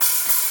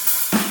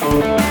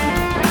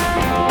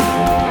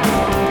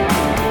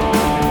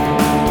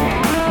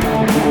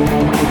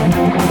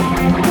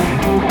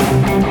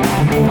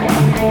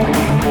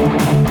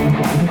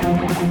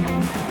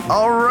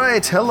All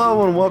right,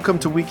 hello and welcome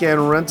to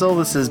Weekend Rental.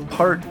 This is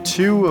part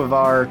 2 of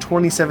our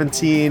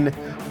 2017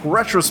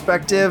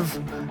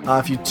 retrospective.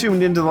 If you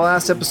tuned into the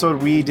last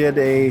episode, we did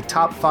a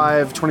top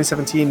 5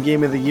 2017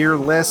 Game of the Year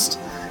list.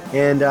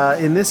 And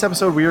in this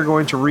episode, we are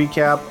going to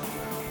recap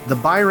the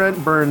Buy,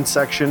 Rent, Burn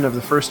section of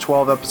the first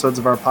 12 episodes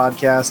of our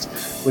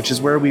podcast, which is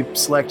where we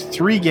select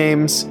 3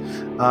 games,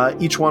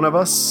 each one of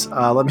us.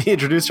 Let me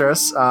introduce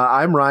us.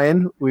 I'm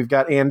Ryan. We've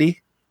got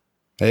Andy.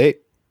 Hey.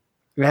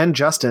 And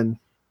Justin.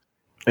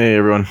 Hey,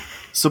 everyone.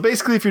 So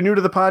basically, if you're new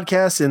to the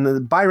podcast, in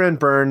the Buy, Rent,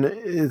 Burn,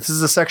 this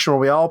is a section where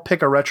we all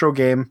pick a retro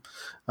game.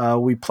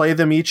 We play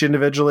them each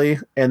individually,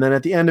 and then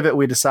at the end of it,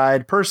 we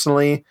decide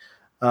personally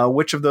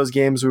which of those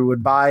games we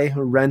would buy,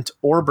 rent,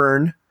 or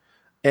burn.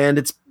 And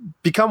it's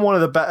become one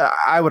of the best.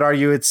 I would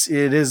argue it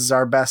is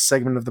our best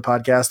segment of the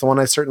podcast, the one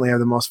I certainly have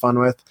the most fun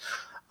with.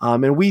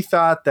 And we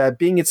thought that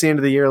being it's the end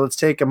of the year, let's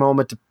take a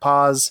moment to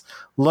pause,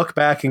 look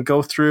back, and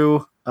go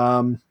through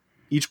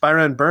each Buy,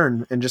 Rent,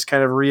 Burn and just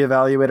kind of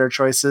reevaluate our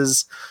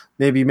choices,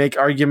 maybe make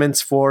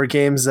arguments for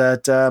games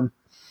that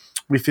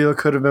we feel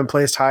could have been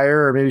placed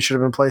higher or maybe should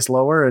have been placed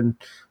lower, and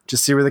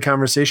just see where the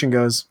conversation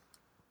goes.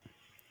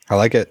 I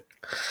like it.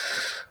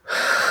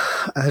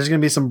 There's going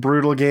to be some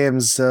brutal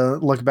games to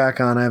look back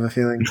on, I have a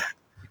feeling.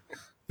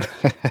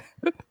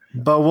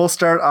 But we'll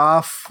start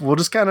off. We'll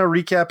just kind of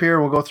recap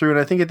here. We'll go through, and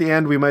I think at the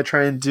end we might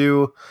try and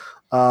do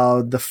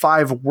the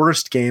 5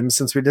 worst games,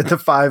 since we did the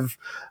 5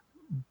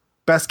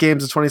 best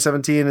games of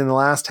 2017 in the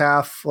last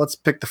half. Let's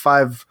pick the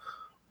 5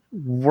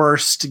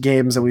 worst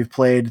games that we've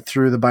played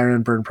through the Buy,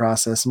 Rent, Burn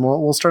process. And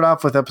we'll start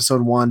off with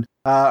episode 1.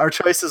 Our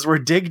choices were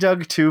Dig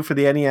Dug 2 for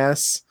the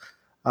NES.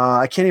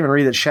 I can't even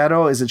read it.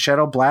 Is it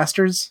Shadow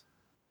Blasters?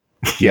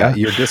 Yeah,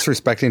 you're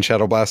disrespecting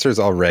Shadow Blasters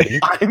already.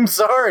 I'm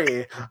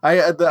sorry.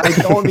 I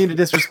don't mean to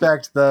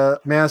disrespect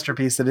the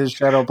masterpiece that is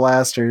Shadow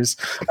Blasters.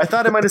 I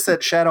thought I might have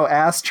said Shadow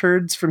Ass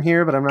Turds from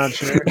here, but I'm not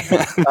sure.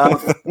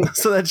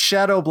 So that's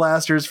Shadow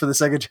Blasters for the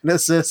Sega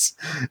Genesis,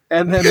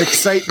 and then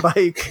Excite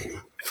Bike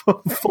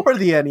for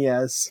the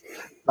NES.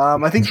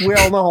 I think we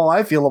all know how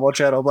I feel about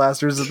Shadow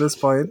Blasters at this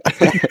point.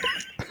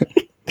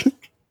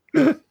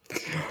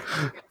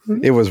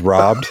 It was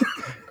robbed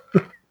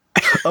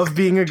of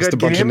being a just good a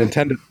bunch game. of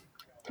Nintendo.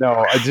 No,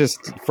 I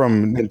just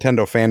from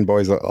Nintendo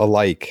fanboys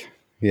alike,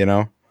 you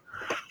know.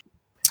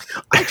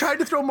 I tried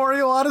to throw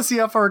Mario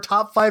Odyssey off our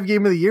top 5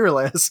 game of the year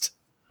list.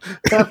 I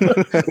don't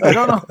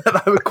know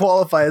that I would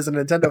qualify as a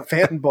Nintendo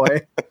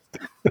fanboy.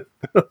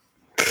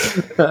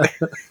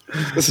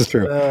 This is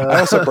true. I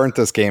also burnt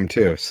this game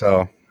too,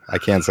 so I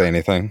can't say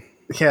anything.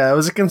 Yeah, it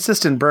was a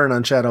consistent burn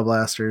on Shadow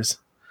Blasters.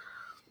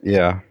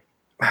 Yeah.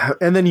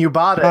 And then you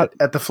bought it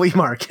at the flea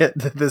market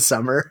this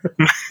summer.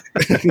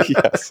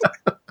 Yes.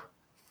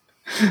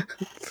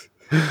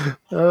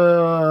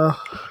 Well,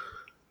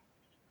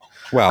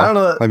 Well, I don't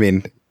know. I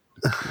mean,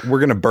 we're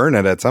going to burn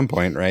it at some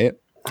point, right?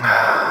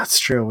 That's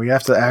true. We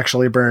have to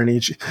actually burn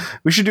each.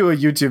 We should do a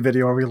YouTube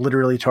video where we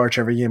literally torch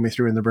every game we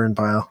threw in the burn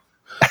pile.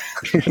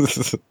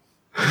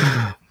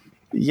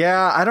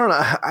 Yeah, I don't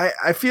know.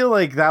 I feel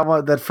like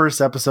that first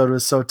episode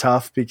was so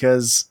tough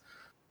because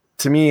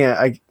to me,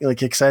 I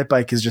like Excite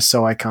Bike is just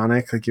so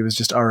iconic. Like it was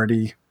just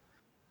already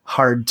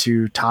hard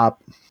to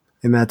top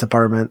in that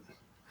department.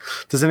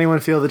 Does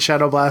anyone feel that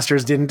Shadow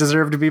Blasters didn't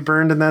deserve to be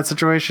burned in that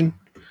situation?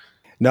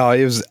 No,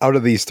 it was out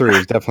of these 3, it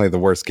was definitely the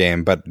worst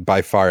game, but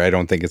by far I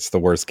don't think it's the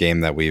worst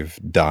game that we've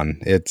done.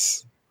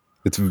 It's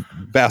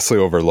vastly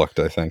overlooked,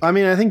 I think. I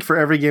mean, I think for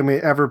every game we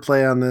ever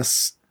play on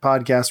this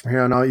podcast from here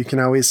on out, you can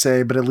always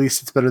say, but at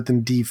least it's better than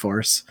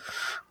D-Force,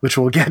 which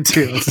we'll get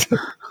to.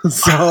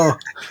 So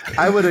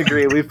I would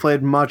agree. We've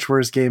played much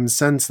worse games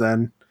since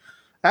then.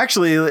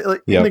 Actually,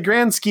 in the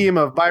grand scheme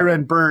of Buy,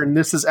 Rent, Burn,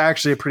 this is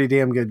actually a pretty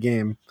damn good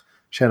game.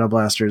 Shadow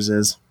Blasters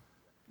is.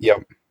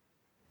 Yep.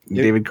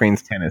 David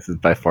Crane's Tennis is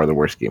by far the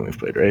worst game we've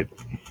played, right?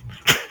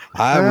 We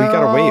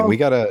gotta wait. We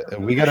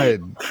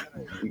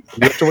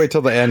have to wait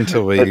till the end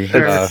till we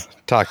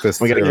talk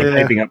this. We gotta keep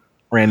typing up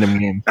random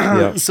games.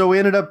 Yep. So we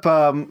ended up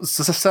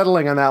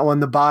settling on that one.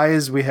 The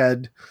buys, we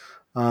had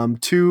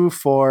 2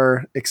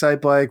 for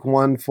Excite Bike,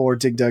 1 for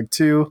Dig Dug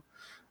 2.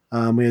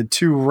 We had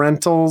 2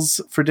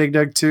 rentals for Dig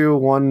Dug 2,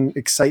 1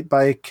 Excite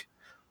Bike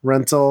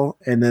rental,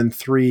 and then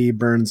 3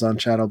 burns on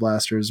Shadow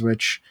Blasters,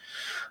 which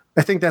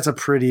I think that's a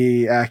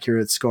pretty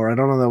accurate score. I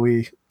don't know that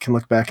we can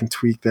look back and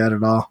tweak that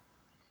at all.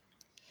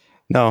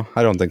 No,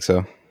 I don't think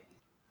so.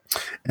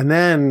 And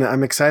then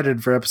I'm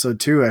excited for episode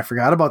 2. I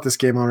forgot about this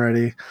game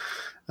already.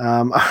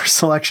 Our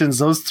selections,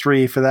 those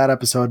 3 for that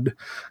episode: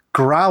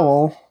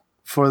 Growl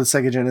for the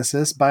Sega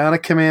Genesis,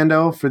 Bionic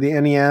Commando for the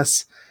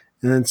NES,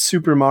 and then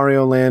Super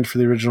Mario Land for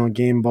the original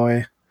Game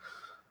Boy.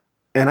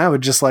 And I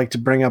would just like to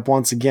bring up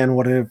once again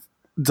what a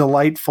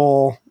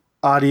delightful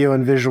audio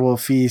and visual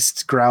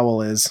feast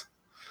Growl is.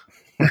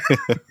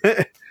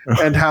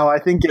 And how I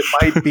think it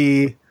might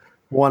be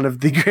one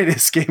of the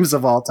greatest games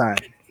of all time.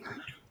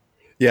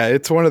 Yeah,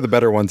 it's one of the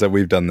better ones that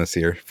we've done this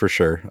year for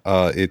sure.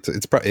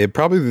 It's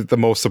probably the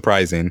most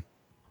surprising,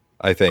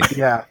 I think.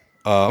 Yeah.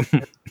 I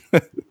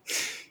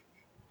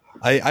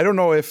don't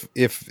know if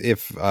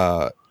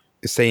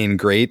saying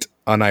great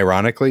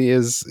unironically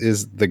is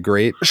the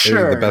great,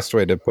 Sure. is the best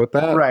way to put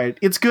that. Right.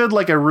 It's good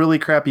like a really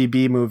crappy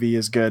B movie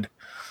is good.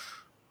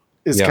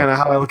 Is Yeah. kind of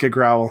how I look at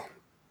Growl.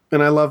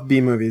 And I love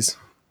B movies.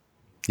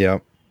 Yeah.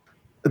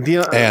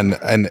 And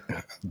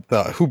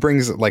the who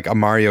brings like a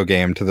Mario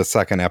game to the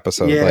second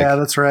episode? yeah, Like,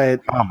 that's right.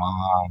 come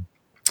on.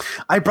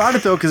 I brought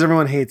it though because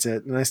everyone hates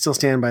it, and I still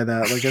stand by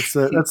that. Like that's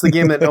the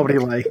game that nobody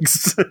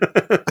likes.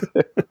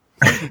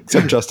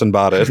 Except Justin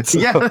bought it.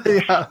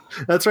 yeah,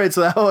 that's right.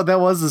 So that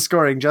was the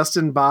scoring.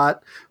 Justin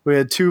bought. We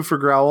had 2 for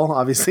Growl,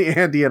 obviously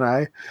Andy and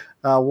I.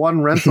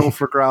 1 rental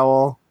for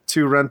Growl,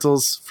 2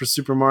 rentals for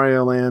Super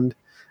Mario Land,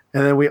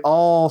 and then we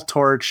all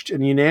torched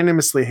and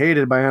unanimously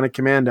hated Bionic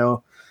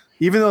Commando,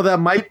 even though that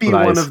might be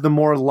Nice. one of the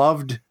more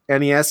loved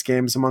NES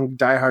games among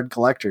diehard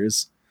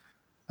collectors.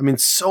 I mean,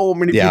 so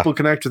many Yeah. people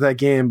connect with that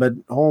game, but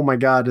oh my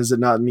god, is it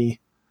not me?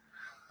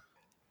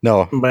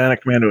 No.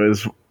 Bionic Commando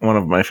is one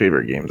of my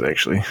favorite games,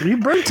 actually. You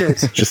burnt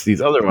it. Just these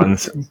other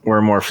ones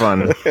were more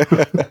fun.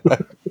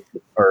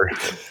 Or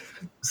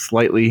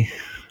slightly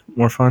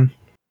more fun.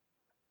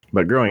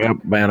 But growing up,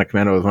 Bionic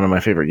Commando was one of my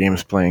favorite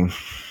games playing.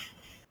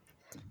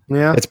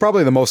 Yeah. It's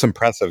probably the most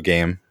impressive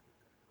game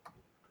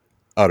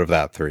out of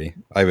that 3,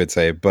 I would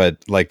say. But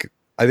like,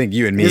 I think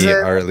you and Is me it?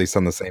 are at least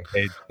on the same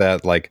page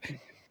that like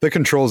the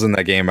controls in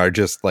that game are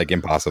just like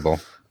impossible.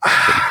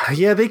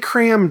 Yeah, they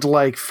crammed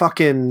like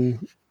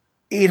fucking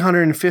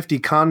 850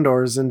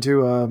 condors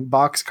into a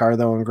boxcar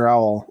though in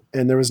Growl,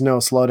 and there was no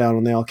slowdown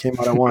when they all came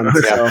out at once.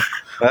 So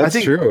That's I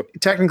think true.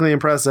 technically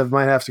impressive.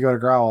 Might have to go to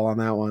Growl on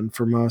that one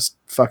for most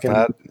fucking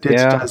That- digitized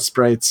yeah.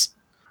 sprites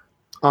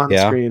on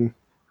Yeah. screen.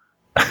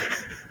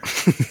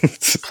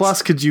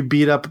 Plus, could you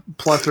beat up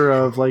plethora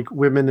of like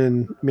women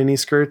in mini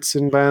skirts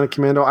in Bionic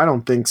Commando? I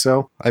don't think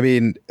so. I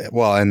mean,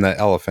 well, and the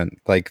elephant,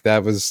 like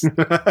that was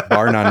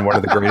bar none one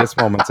of the greatest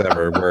moments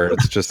ever, where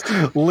it's just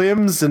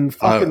Limbs and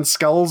fucking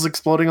skulls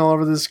exploding all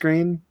over the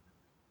screen.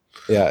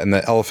 yeah, and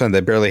the elephant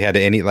that barely had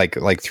any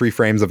like 3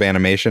 frames of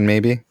animation,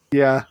 maybe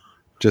Yeah.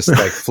 just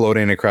like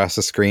floating across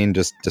the screen,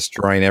 just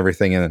destroying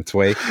everything in its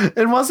way.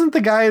 And wasn't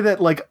the guy that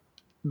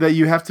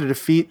you have to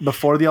defeat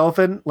before the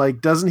elephant,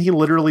 like, doesn't he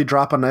literally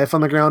drop a knife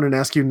on the ground and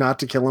ask you not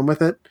to kill him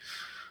with it?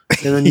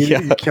 And then you, Yeah.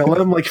 you kill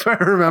him, like, if I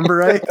remember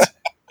right?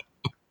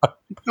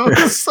 It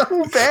was so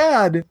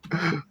bad.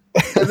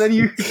 And then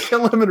you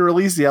kill him and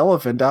release the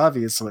elephant,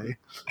 obviously.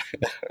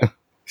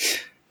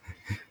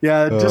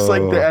 Yeah, just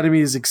like the Oh.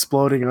 enemies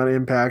exploding on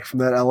impact from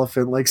that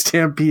elephant, like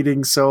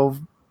stampeding so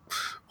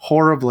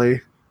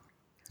horribly.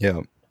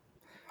 Yeah.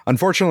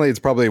 Unfortunately, it's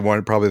probably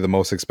the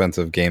most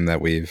expensive game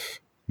that we've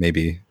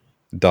maybe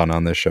done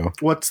on this show.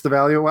 What's the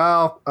value?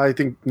 Well, I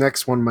think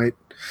next one might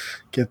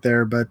get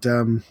there, but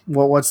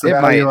what's the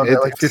It value might. of it?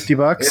 Like It's-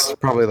 $50? It's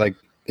probably like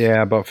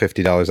about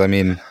 $50. I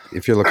mean,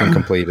 if you're looking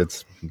complete,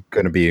 it's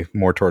going to be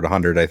more toward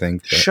 100, I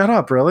think. But Shut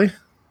up, really?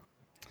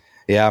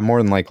 yeah,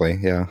 more than likely.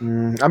 Yeah.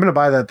 I'm going to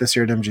buy that this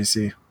year at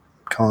MGC.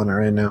 Calling it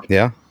right now.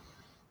 Yeah.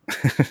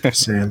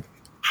 Just saying.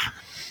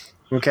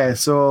 Okay,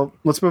 so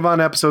let's move on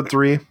to episode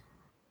 3.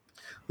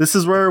 This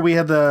is where we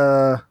had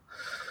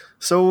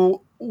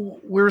so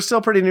we were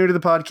still pretty new to the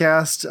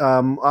podcast.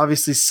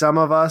 Obviously, some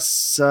of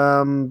us,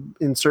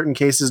 in certain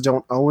cases,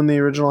 don't own the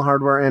original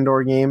hardware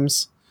and/or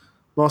games.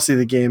 Mostly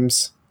the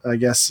games, I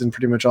guess, in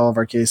pretty much all of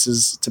our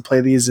cases to play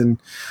these. And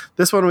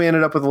this one, we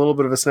ended up with a little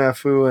bit of a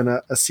snafu and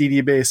a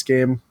CD-based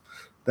game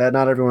that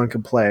not everyone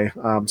could play.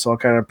 So I'll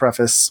kind of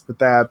preface with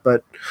that.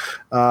 But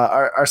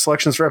our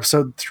selections for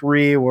episode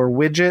 3 were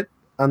Widget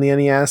on the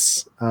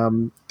NES,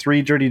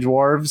 3 Dirty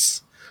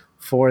Dwarves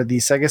for the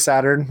Sega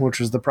Saturn, which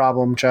was the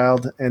problem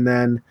child, and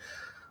then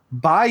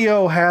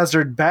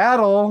Biohazard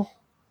Battle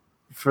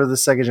for the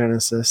Sega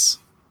Genesis.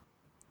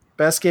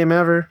 Best game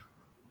ever.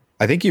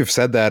 I think you've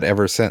said that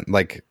ever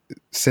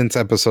since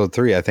episode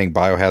 3. I think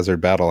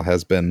Biohazard Battle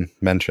has been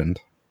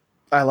mentioned.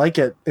 I like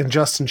it, and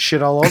Justin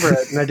shit all over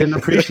it, and I didn't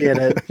appreciate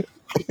it.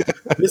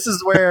 This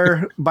is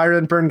where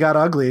Byron Byrne got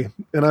ugly,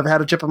 and I've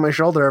had a chip on my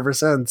shoulder ever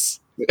since.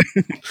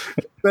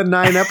 It's been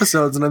 9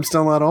 episodes, and I'm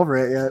still not over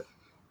it yet.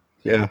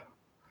 Yeah.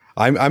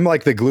 I'm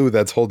like the glue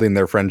that's holding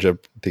their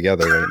friendship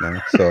together right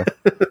now. So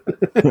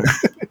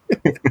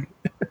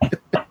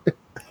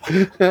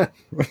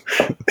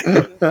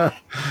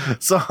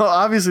So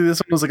obviously this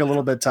one was like a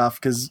little bit tough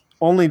because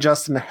only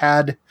Justin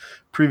had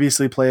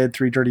previously played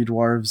 3 Dirty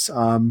Dwarves,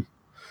 and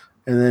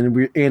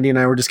then Andy and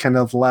I were just kind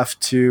of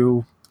left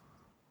to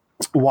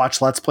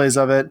watch Let's Plays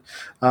of it,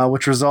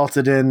 which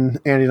resulted in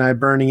Andy and I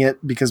burning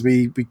it because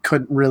we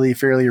couldn't really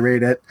fairly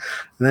rate it.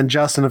 And then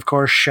Justin, of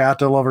course,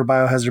 shat all over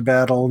Biohazard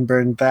Battle and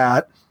burned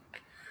that,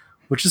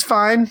 which is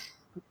fine.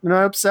 You're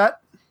not upset.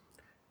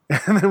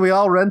 And then we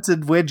all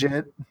rented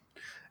Widget.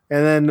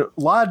 And then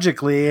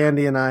logically,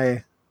 Andy and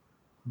I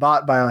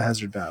bought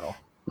Biohazard Battle.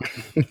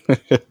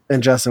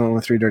 And Justin went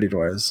with 3 Dirty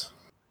Dwarves.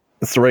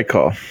 That's the right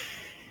call.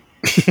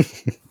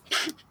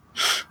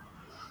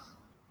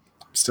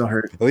 Still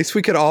hurt. at least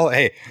we could all,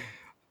 hey,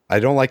 I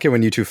don't like it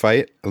when you two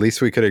fight. At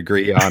least we could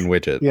agree on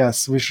Widget.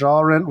 Yes, we should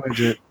all rent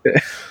Widget.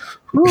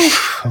 Whew,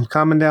 I'm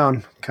calming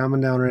down. Calming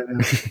down right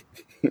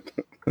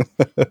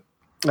now.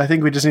 I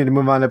think we just need to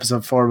move on to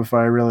episode 4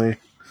 before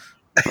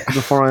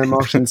my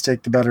emotions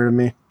take the better of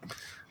me.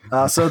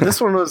 So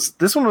this one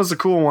was a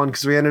cool one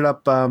because we ended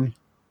up.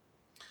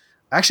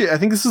 Actually, I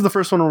think this is the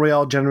first one where we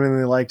all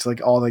genuinely liked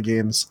like all the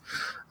games,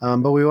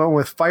 but we went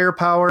with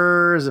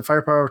Firepower. Is it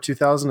Firepower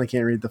 2000? I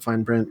can't read the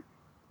fine print.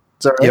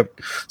 Is that right?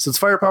 Yep. So it's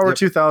Firepower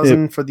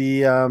 2000 for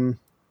the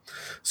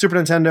Super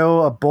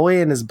Nintendo, A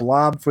Boy and His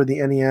Blob for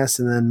the NES,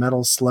 and then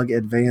Metal Slug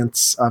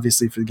Advance,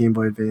 obviously for the Game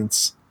Boy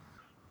Advance.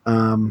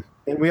 And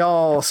we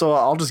all, so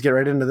I'll just get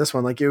right into this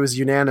one. Like it was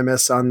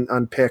unanimous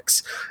on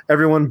picks.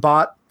 Everyone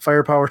bought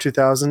Firepower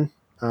 2000.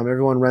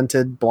 Everyone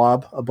rented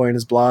Blob, A Boy and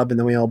His Blob, and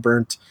then we all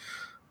burnt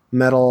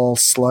Metal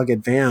Slug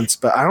Advance.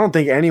 But I don't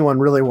think anyone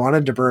really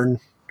wanted to burn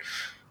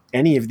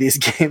any of these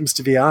games,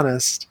 to be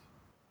honest.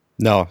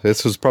 No,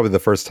 this was probably the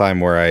first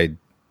time where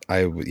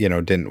I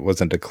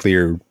wasn't a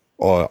clear,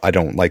 oh, I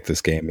don't like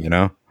this game, you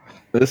know?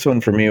 This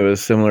one for me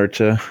was similar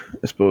to,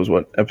 I suppose,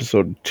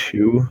 episode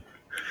 2,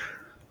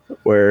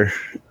 where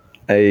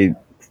I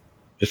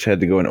just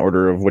had to go in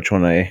order of which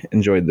one I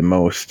enjoyed the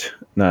most,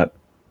 not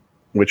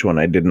which one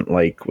I didn't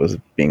like was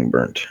being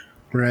burnt.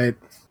 Right.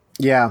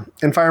 Yeah.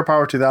 And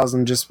Firepower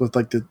 2000, just with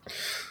like the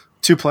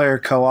 2-player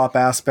co-op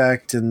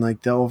aspect and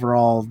like the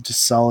overall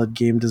just solid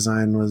game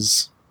design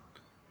was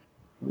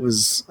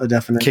a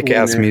definite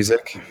Kick-ass winner.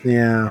 music.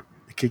 Yeah.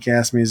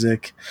 Kick-ass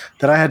music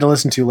that I had to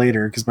listen to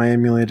later because my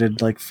emulator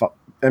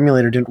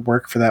didn't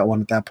work for that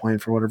one at that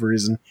point for whatever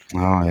reason.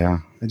 Oh, yeah.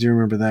 I do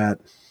remember that.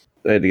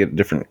 I had to get a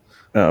different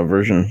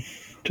version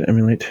to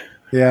emulate.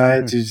 Yeah,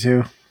 I do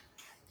too.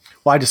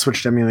 Well, I just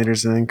switched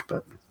emulators, I think,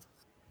 but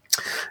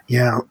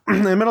yeah.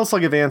 And Metal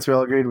Slug Advance, we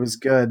all agreed was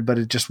good, but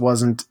it just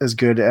wasn't as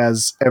good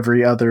as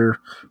every other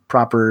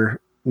proper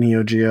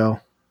Neo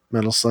Geo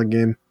Metal Slug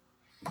game.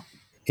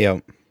 Yeah.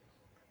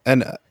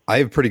 And I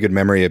have pretty good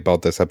memory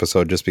about this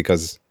episode just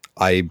because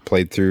I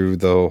played through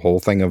the whole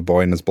thing of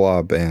Boy and His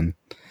Blob, and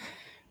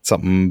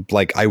something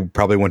like I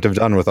probably wouldn't have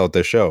done without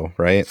this show,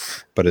 right?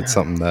 But it's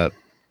something that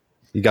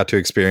you got to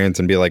experience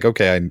and be like,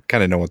 okay, I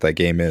kind of know what that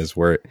game is,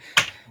 where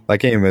that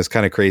game is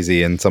kind of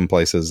crazy in some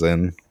places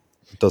and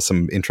does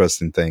some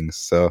interesting things.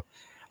 So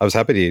I was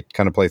happy to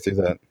kind of play through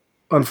that.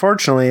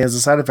 Unfortunately, as a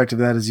side effect of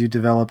that is you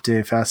developed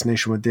a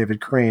fascination with David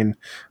Crane,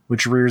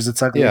 which rears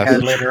its ugly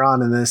head later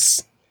on in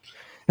this.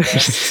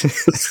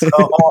 So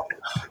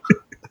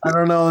I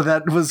don't know if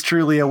that was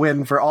truly a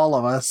win for all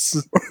of us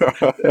at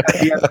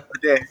the end of the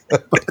day.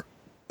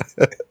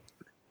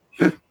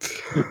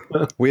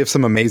 We have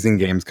some amazing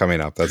games coming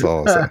up. That's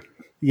all I'll say.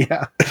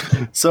 Yeah.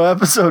 So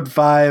episode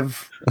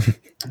 5,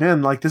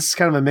 man, like this is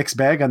kind of a mixed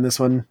bag on this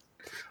one.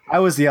 I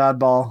was the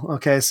oddball.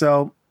 Okay,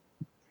 so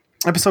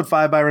episode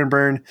 5, Byron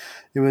Byrne.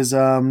 It was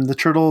the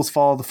Turtles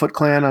Follow the Foot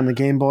Clan on the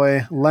Game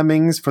Boy,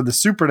 Lemmings for the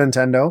Super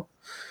Nintendo,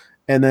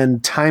 and then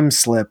Time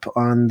Slip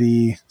on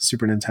the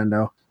Super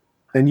Nintendo.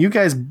 And you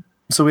guys,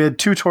 so we had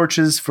 2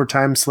 torches for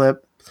Time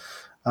Slip,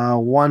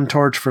 1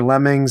 torch for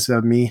Lemmings,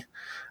 me,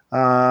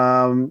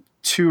 2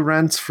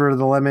 rents for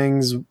the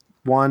Lemmings,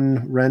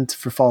 1 rent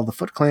for Follow the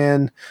Foot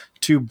Clan,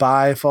 2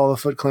 buy Follow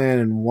the Foot Clan,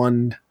 and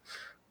 1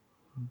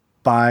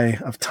 buy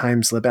of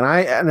Time Slip. And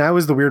I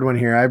was the weird one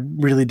here. I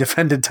really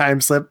defended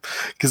Time Slip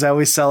because I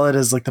always sell it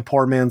as like the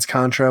poor man's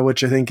Contra,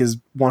 which I think is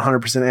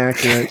 100%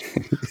 accurate.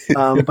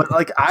 But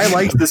like I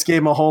liked this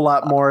game a whole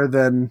lot more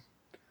than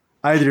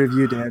either of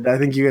you did. I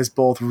think you guys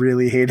both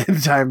really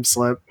hated Time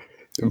Slip.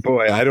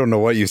 Boy, I don't know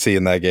what you see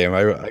in that game.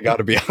 I got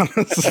to be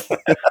honest.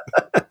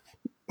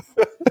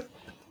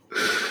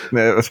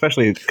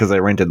 Especially because I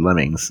rented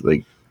Lemmings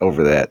like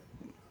over that.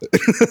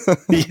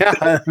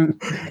 Yeah,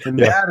 and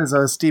that is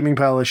a steaming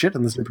pile of shit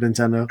in the Super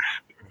Nintendo.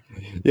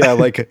 Yeah,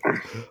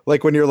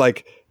 like when you're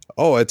like,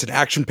 oh, it's an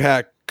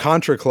action-packed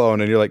Contra clone,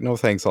 and you're like, no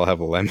thanks, I'll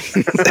have a Lemming.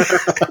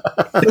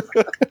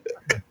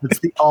 It's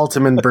the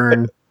ultimate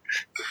burn.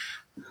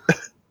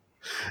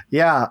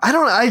 Yeah,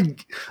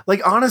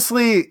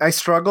 honestly, I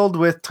struggled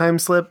with Time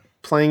Slip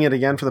playing it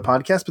again for the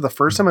podcast, but the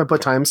first time I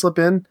put Time Slip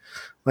in,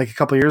 like a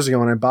couple years ago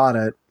when I bought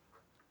it,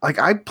 like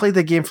I played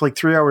the game for like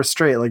 3 hours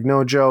straight, like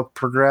no joke,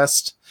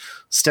 progressed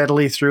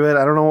steadily through it.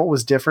 I don't know what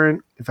was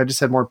different, if I just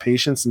had more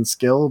patience and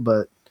skill,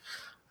 but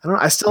I don't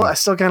know. I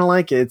still kind of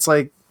like it. It's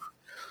like,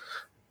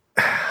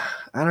 I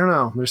don't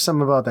know. There's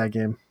something about that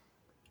game.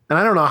 And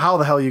I don't know how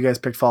the hell you guys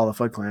picked Follow the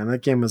Foot Clan.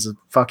 That game was a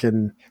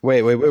fucking...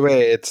 Wait.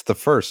 It's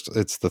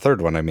the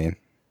third one, I mean.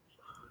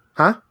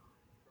 Huh?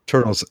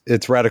 Turtles.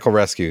 It's Radical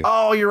Rescue.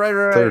 Oh, you're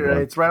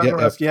right. It's Radical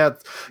Rescue. Yeah.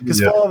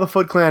 Because Follow the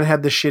Foot Clan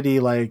had the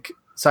shitty, like,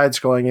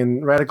 side-scrolling,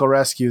 and Radical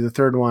Rescue, the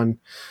third one,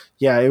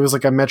 yeah, it was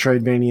like a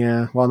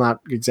Metroidvania. Well,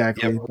 not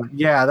exactly. Yep. But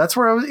yeah, that's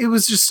where it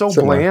was just so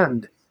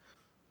bland.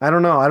 I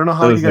don't know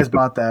how you guys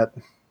bought that.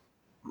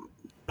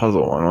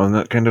 Puzzle one, wasn't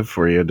that kind of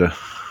for you to...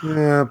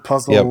 Yeah,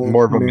 puzzle. Yeah,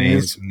 more of a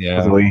maze.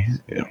 Yeah.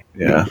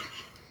 Yeah.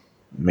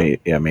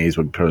 Maze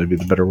would probably be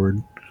the better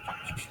word.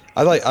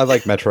 I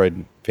like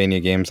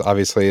Metroidvania games.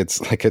 Obviously, it's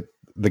like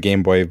the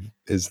Game Boy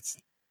is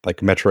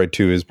like Metroid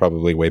 2 is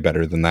probably way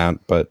better than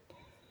that, but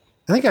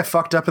I think I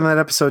fucked up in that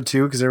episode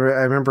too because I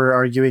remember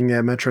arguing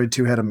that Metroid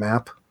 2 had a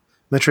map.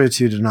 Metroid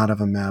 2 did not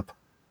have a map.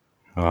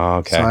 Oh,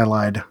 okay. So I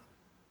lied.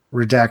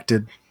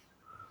 Redacted.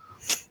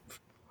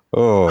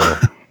 Oh,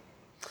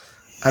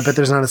 I bet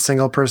there's not a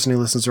single person who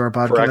listens to our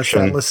podcast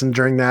Correction. that listened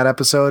during that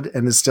episode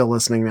and is still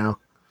listening now.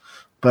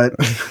 But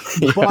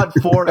but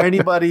for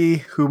anybody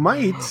who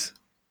might,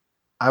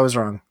 I was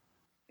wrong.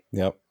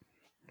 yep.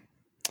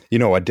 You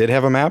know what did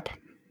have a map?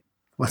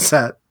 What's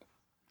that?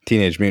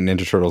 Teenage Mutant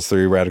Ninja Turtles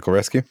 3 Radical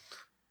Rescue.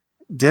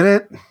 Did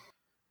it?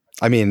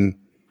 I mean,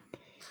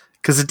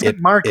 Because it did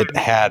mark it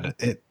had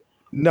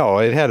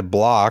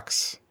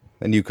blocks,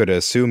 and you could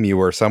assume you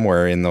were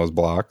somewhere in those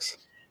blocks.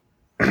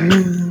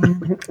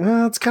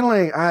 Well, it's kind of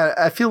like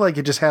I feel like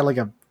it just had like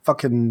a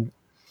fucking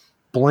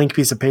blank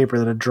piece of paper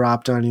that had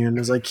dropped on you and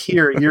it was like,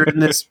 here, you're in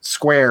this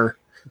square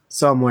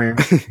somewhere.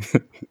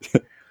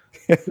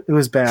 It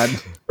was bad.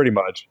 Pretty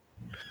much.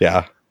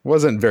 Yeah.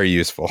 Wasn't very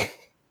useful.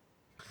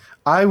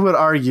 I would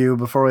argue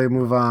before we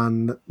move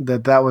on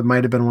that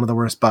might have been one of the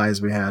worst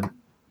buys we had.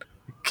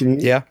 Can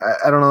you? Yeah.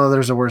 I don't know if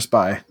there's a worse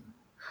buy.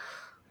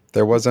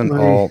 There wasn't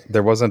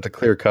a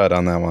clear cut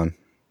on that one.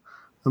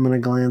 I'm gonna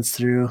glance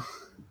through.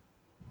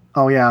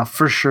 Oh yeah,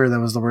 for sure that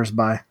was the worst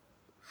buy.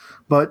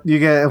 But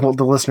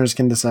the listeners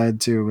can decide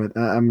too. But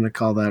I'm gonna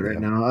call that right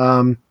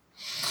now.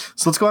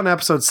 So let's go on to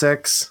episode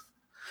 6,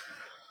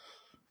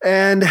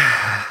 and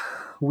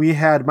we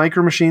had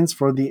Micro Machines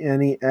for the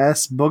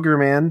NES,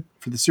 Boogerman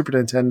for the Super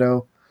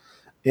Nintendo,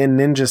 and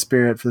Ninja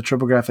Spirit for the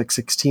TurboGrafx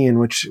 16,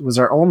 which was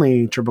our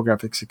only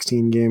TurboGrafx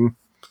 16 game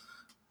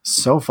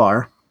so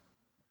far.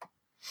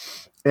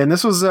 And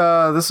this was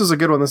a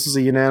good one. This was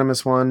a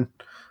unanimous one,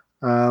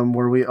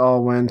 where we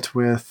all went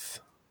with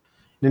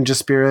Ninja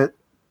Spirit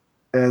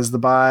as the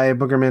buy,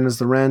 Boogerman as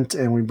the rent,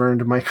 and we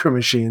burned Micro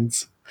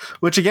Machines,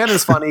 which again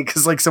is funny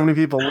because like so many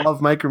people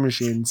love Micro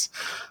Machines.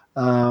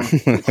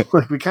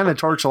 Like we kind of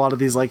torch a lot of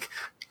these like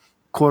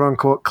quote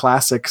unquote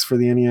classics for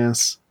the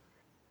NES.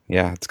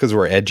 Yeah, it's because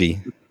we're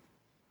edgy.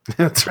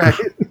 That's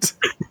right.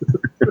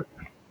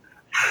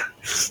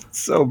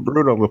 So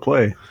brutal to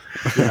play.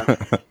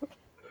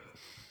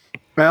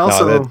 I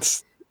also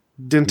that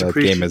didn't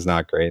appreciate game is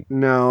not great.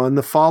 No, and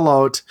the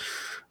fallout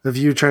of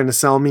you trying to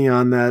sell me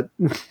on that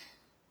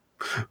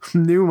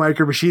new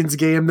Micro Machines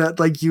game that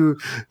like you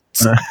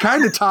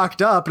kind of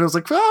talked up, and I was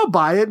like, well, I'll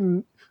buy it,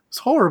 and it's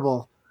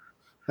horrible.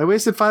 I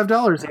wasted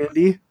 $5,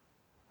 Andy.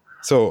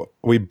 So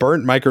we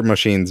burnt Micro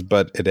Machines,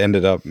 but it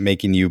ended up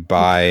making you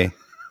buy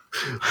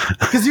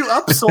Because you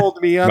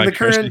upsold me on the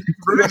current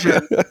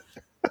version.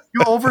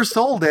 You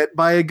oversold it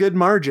by a good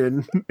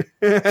margin.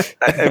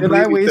 And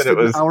I wasted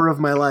an hour of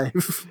my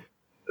life.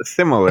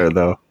 Similar,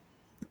 though.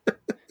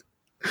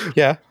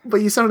 Yeah. But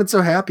you sounded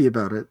so happy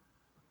about it.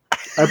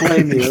 I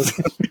blame you.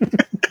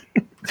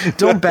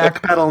 Don't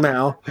backpedal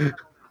now.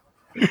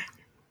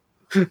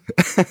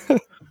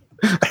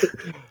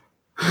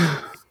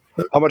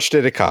 How much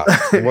did it cost?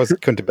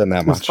 Couldn't have been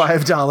that much.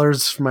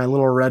 $5 for my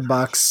little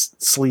Redbox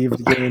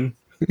sleeved game.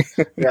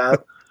 Yeah,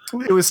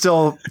 it was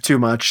still too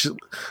much.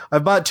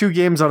 I've bought 2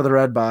 games out of the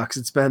Redbox.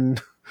 It's been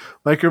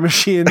Micro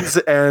Machines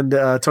and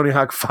Tony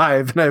Hawk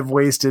 5, and I've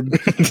wasted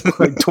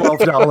like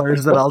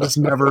 $12 that I'll just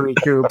never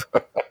recoup.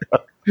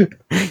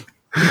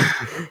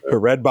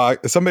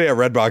 Redbox. Somebody at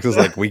Redbox is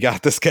like, "We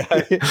got this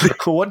guy."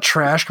 What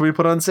trash can we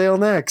put on sale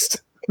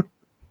next?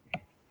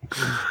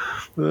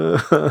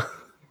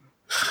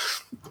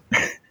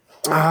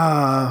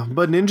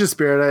 But Ninja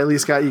Spirit, I at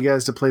least got you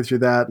guys to play through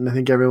that, and I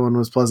think everyone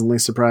was pleasantly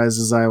surprised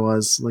as I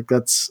was. Like,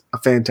 that's a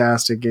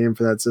fantastic game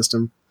for that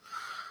system.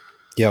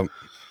 Yep.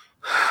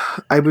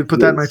 I would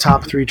put that in my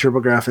top 3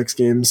 TurboGrafx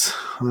games.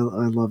 I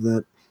love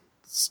that.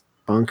 It's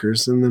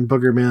bonkers. And then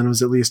Boogerman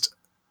was at least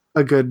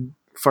a good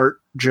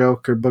fart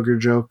joke or booger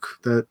joke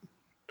that.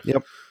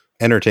 Yep.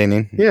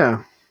 Entertaining.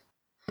 Yeah.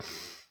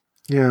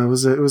 Yeah, it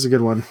was a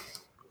good one.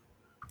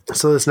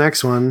 So this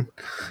next one,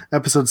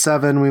 episode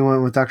 7, we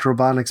went with Dr.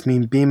 Robotnik's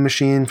Mean Bean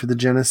Machine for the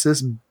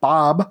Genesis,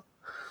 Bob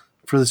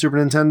for the Super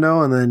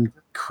Nintendo, and then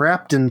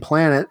Crapton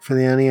Planet for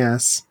the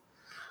NES.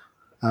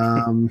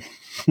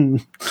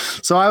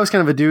 So I was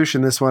kind of a douche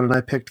in this one, and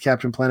I picked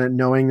Captain Planet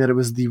knowing that it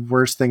was the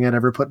worst thing I'd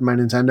ever put in my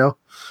Nintendo.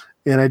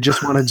 And I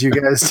just wanted you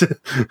guys to...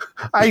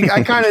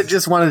 I kind of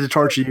just wanted to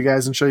torture you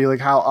guys and show you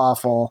like how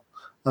awful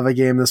of a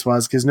game this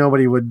was, because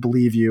nobody would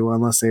believe you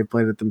unless they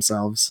played it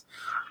themselves.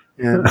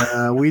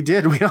 And we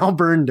did. We all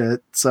burned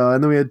it. So,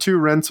 and then we had 2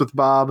 rents with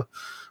Bob.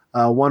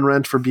 1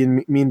 rent for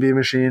Mean Bean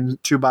Machine,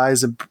 2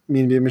 buys of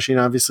Mean Bean Machine,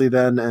 obviously,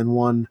 then, and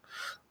 1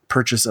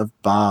 purchase of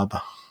Bob.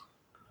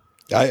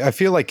 I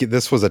feel like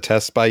this was a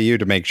test by you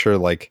to make sure,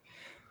 like,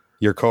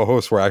 your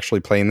co-hosts were actually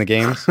playing the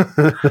games.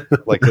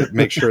 Like, to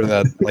make sure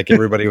that, like,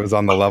 everybody was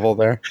on the level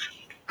there.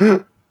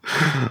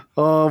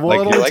 Well,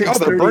 like, you're like,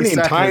 they're burning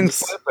Time seconds.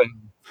 Slip.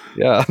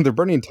 Yeah, they're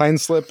burning Time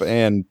Slip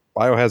and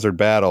Biohazard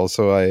Battle,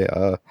 so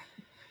I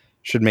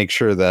should make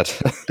sure that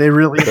They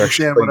really they're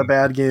understand actually- what a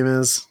bad game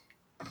is.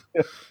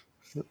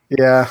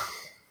 Yeah.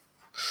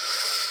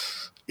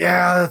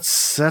 Yeah,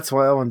 that's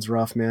why that one's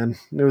rough, man.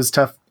 It was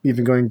tough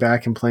even going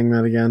back and playing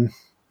that again,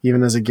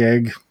 even as a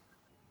gig.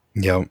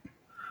 Yep.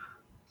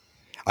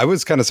 I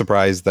was kind of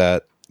surprised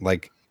that,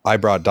 like, I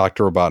brought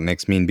Dr.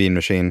 Robotnik's Mean Bean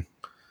Machine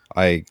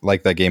I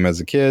liked that game as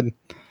a kid,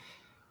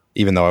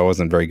 even though I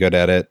wasn't very good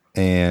at it.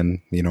 And,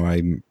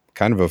 I'm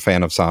kind of a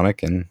fan of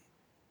Sonic and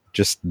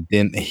just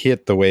didn't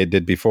hit the way it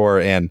did before.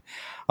 And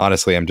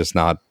honestly, I'm just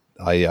not,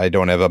 I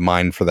don't have a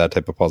mind for that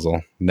type of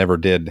puzzle. Never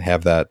did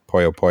have that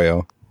Puyo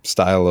Puyo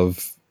style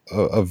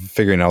of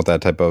figuring out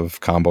that type of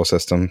combo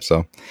system.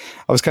 So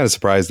I was kind of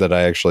surprised that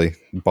I actually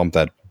bumped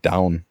that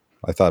down.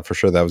 I thought for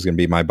sure that was going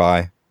to be my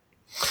buy.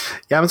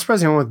 Yeah, I'm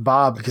surprised you went with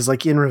Bob because,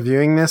 like, in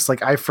reviewing this,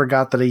 like, I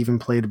forgot that I even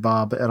played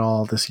Bob at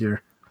all this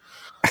year.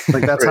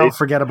 Like, that's Right. how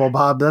forgettable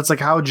Bob. That's like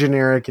how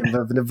generic and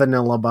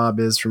vanilla Bob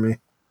is for me.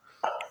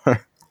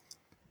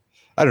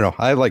 I don't know.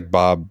 I like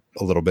Bob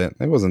a little bit.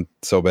 It wasn't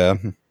so bad.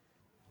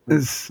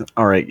 It's an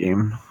alright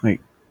game.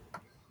 Like,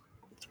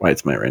 that's why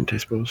it's my rent, I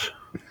suppose.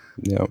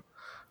 Yeah.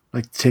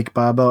 Like, take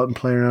Bob out and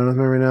play around with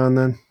him every now and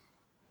then.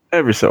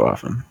 Every so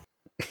often.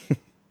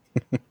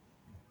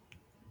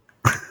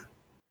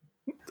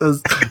 I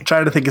was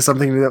trying to think of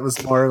something that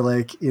was more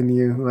like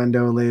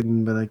innuendo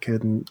laden, but I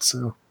couldn't.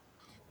 So,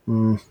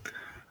 I'm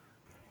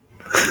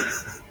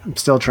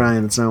still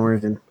trying. It's not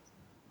working.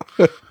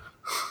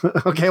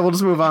 Okay, we'll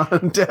just move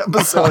on to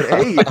episode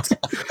 8.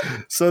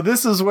 So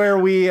this is where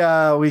we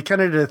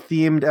kind of did a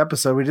themed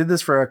episode. We did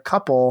this for a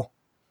couple.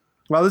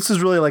 Well, this is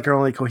really like our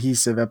only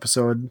cohesive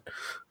episode,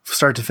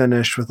 start to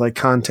finish, with like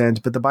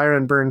content. But the Buy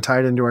Rent Burn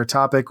tied into our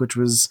topic, which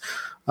was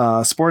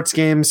sports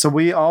games. So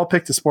we all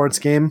picked a sports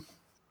game.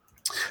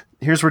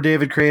 Here's where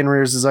David Crane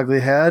rears his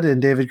ugly head in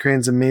David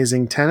Crane's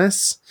Amazing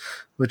Tennis,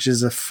 which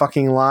is a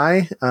fucking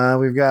lie.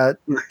 We've got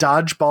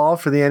Dodgeball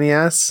for the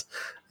NES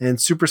and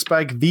Super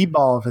Spike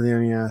V-Ball for the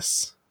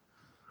NES.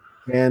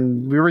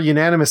 And we were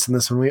unanimous in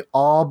this one. We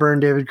all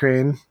burned David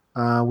Crane.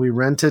 We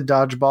rented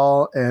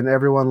Dodgeball, and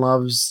everyone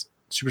loves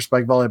Super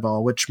Spike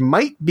Volleyball, which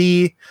might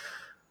be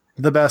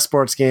the best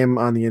sports game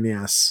on the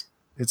NES.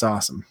 It's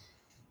awesome.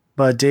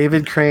 But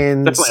David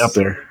Crane's Definitely up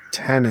there.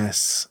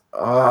 Tennis.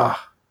 Ugh.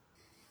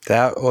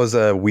 That was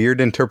a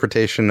weird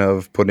interpretation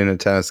of putting a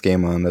tennis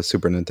game on the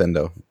Super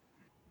Nintendo.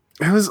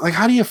 It was like,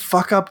 how do you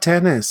fuck up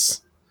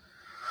tennis?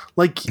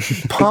 Like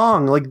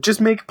Pong, like just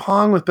make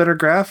Pong with better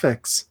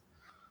graphics.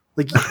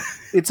 Like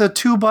it's a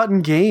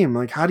 2-button game.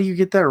 Like, how do you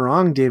get that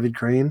wrong, David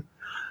Crane?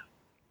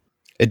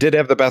 It did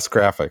have the best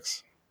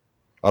graphics.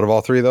 Out of all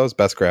three of those,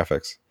 best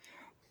graphics.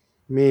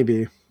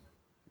 Maybe.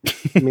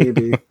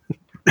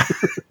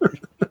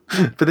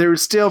 But they were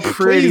still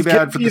pretty Please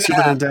bad for the give me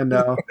Super that.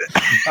 Nintendo.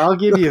 I'll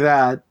give you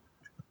that.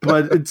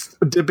 But it's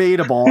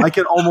debatable. I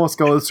could almost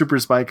go with Super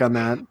Spike on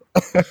that.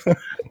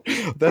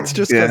 That's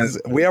just because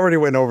we already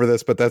went over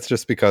this, but that's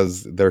just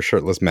because they're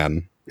shirtless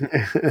men.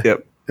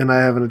 Yep. And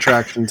I have an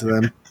attraction to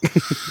them.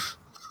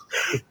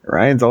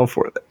 Ryan's all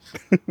for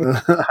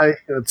that.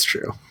 That's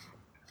true.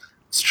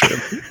 It's true.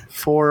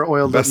 4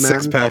 oiled Best up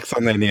men. 6-packs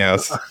on the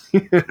NES.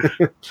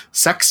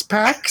 Sex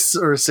packs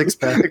or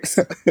 6-packs?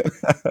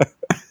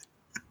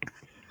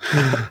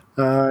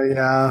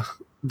 Yeah.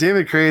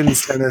 David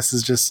Crane's tennis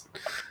is just...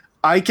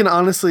 I can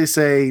honestly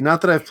say,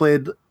 not that I've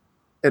played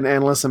an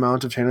endless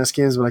amount of tennis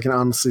games, but I can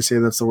honestly say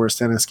that's the worst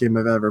tennis game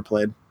I've ever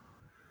played.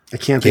 I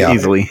can't think of it.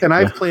 Easily. And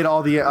I've played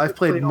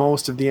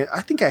most of the... I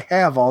think I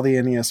have all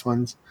the NES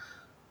ones.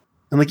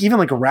 And like even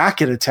like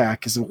Racket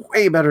Attack is a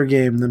way better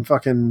game than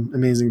fucking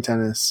Amazing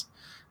Tennis.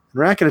 And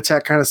Racket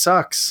Attack kind of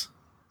sucks,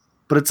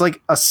 but it's like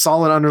a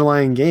solid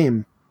underlying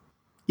game.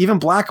 Even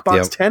Black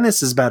Box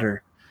Tennis is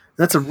better.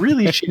 That's a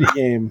really shitty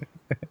game.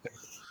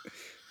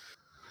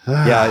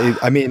 Yeah,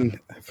 I mean,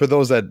 for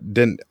those that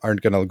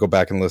aren't going to go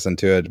back and listen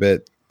to it,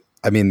 but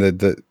I mean,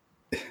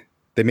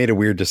 they made a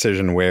weird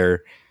decision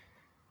where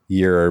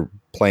you're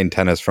playing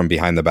tennis from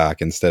behind the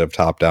back instead of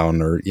top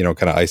down or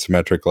kind of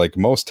isometric like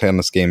most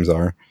tennis games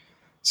are.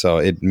 So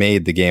it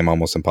made the game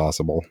almost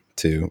impossible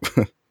to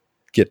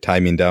get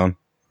timing down.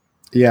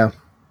 Yeah.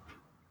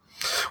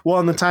 Well,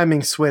 and the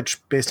timing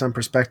switched based on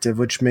perspective,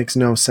 which makes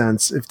no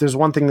sense. If there's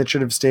one thing that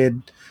should have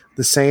stayed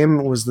the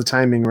same, was the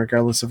timing,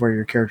 regardless of where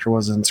your character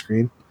was on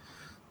screen.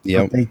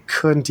 Yeah, they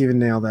couldn't even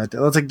nail that.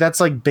 That's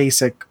like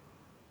basic,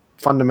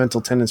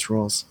 fundamental tennis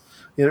rules,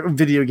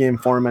 video game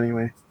form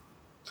anyway.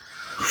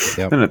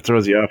 Yep. And it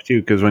throws you off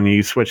too, because when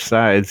you switch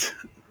sides,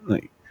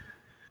 like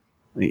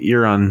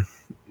you're on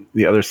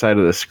the other side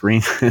of the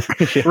screen,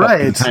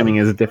 right? The timing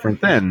is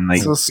different then.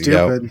 Like, so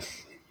stupid. Yep.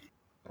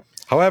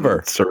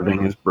 However,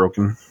 serving is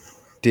broken.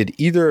 Did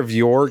either of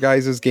your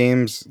guys'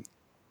 games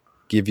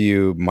give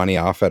you money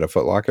off at a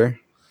Foot Locker?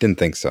 Didn't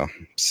think so.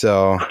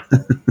 So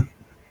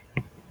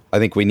I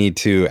think we need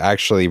to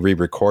actually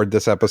re-record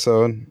this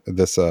episode,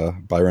 this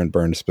Buy Rent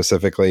Burn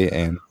specifically,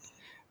 and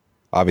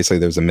obviously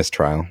there's a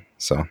mistrial.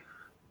 So,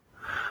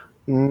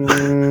 I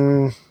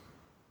mean,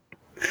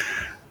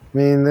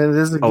 that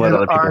is a I'll let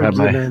good other people have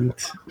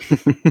argument.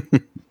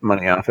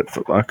 Money off at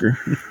Foot Locker.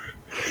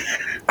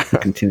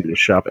 Continue to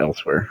shop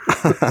elsewhere.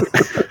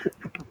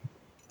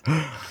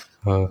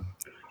 So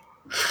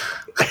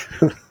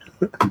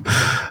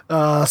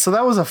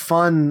that was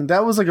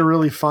like a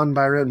really fun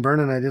Buy Rent Burn,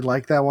 and I did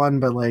like that one,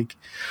 but like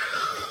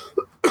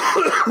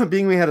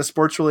being we had a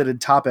sports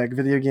related topic,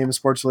 video game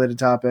sports related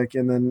topic,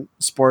 and then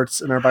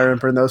sports in our Byron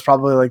Burn, that was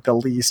probably like the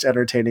least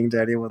entertaining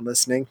to anyone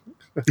listening.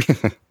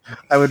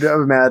 I would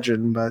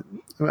imagine, but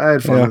I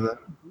had fun with it.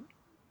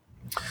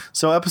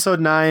 So episode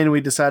 9,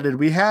 we decided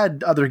we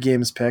had other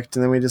games picked,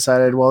 and then we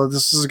decided, well,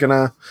 this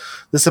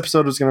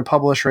episode was gonna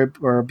publish right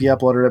or be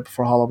uploaded right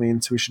before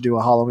Halloween, so we should do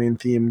a Halloween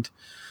themed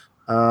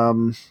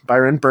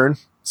Byron Burn.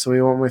 So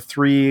we went with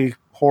 3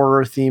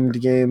 horror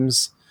themed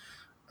games.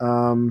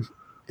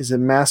 Is it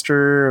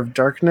Master of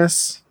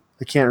Darkness?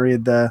 I can't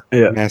read the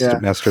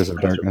Masters of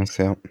Darkness.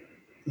 Yeah.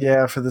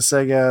 Yeah, for the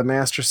Sega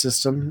Master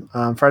System.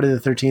 Friday the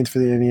 13th for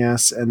the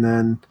NES, and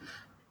then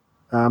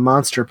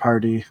Monster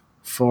Party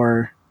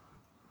for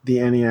the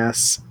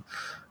NES.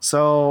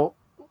 So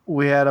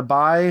we had a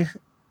buy,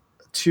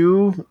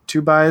 two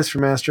buys for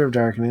Master of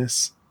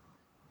Darkness,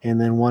 and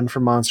then 1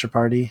 for Monster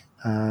Party.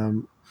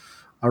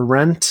 A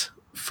rent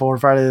for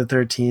Friday the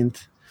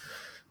 13th,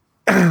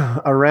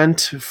 a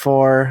rent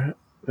for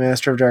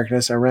Master of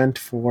Darkness, a rent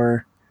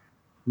for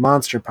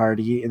Monster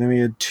Party, and then we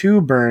had 2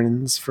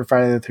 burns for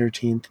Friday the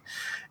 13th,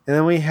 and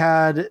then we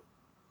had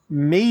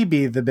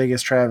maybe the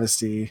biggest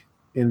travesty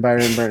in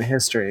Byron Burn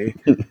history.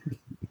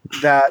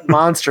 That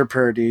Monster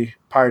Party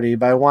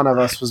by one of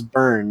us was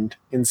burned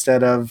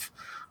instead of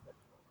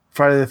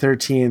Friday the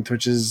 13th,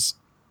 which is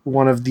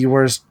one of the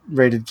worst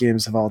rated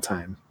games of all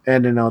time,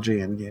 and an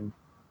LGN game.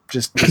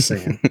 Just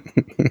saying.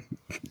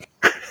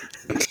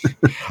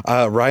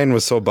 Ryan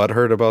was so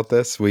butthurt about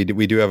this. We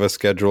do have a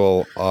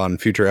schedule on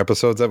future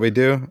episodes that we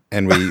do,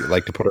 and we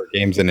like to put our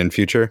games in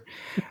future.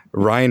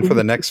 Ryan, for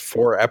the next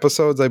 4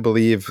 episodes, I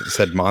believe,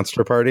 said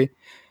Monster Party.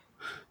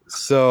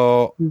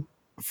 So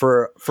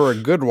for a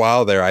good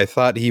while there, I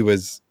thought he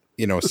was,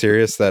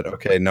 serious that,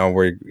 okay, no,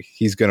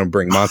 he's going to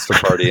bring Monster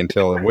Party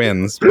until it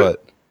wins,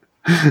 but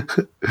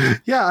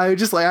yeah,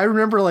 I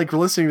remember like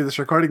listening to this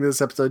recording of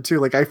this episode too.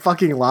 Like I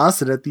fucking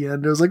lost it at the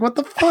end. I was like, what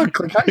the fuck?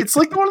 Like it's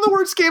like one of the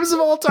worst games of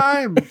all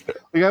time.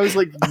 Like I was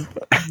like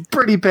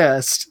pretty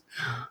pissed.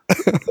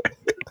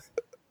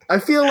 I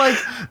feel like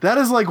that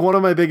is like one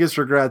of my biggest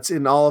regrets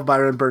in all of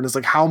Byron Burn is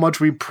like how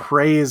much we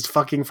praised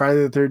fucking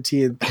Friday the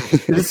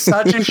 13th. It is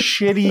such a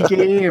shitty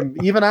game.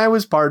 Even I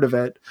was part of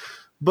it.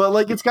 But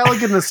like it's got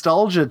like a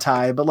nostalgia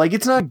tie, but like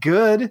it's not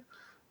good.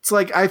 It's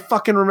like I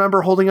fucking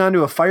remember holding on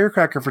to a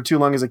firecracker for too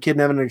long as a kid and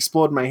having it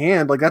explode in my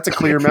hand. Like that's a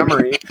clear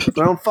memory. But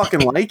I don't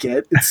fucking like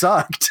it. It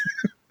sucked.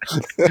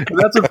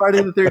 That's what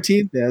Friday the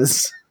 13th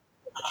is.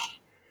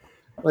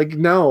 Like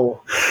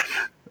no.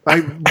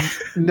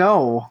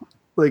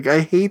 Like I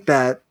hate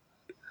that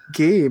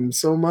game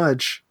so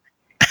much.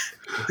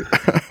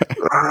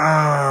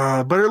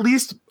 But at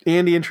least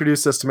Andy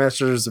introduced us to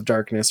Masters of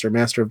Darkness or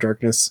Master of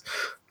Darkness.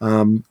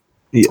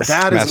 Yes,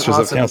 that Masters is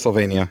awesome. of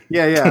Castlevania.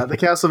 Yeah, the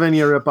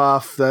Castlevania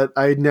ripoff that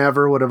I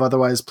never would have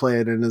otherwise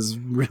played and is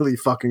really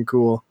fucking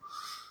cool.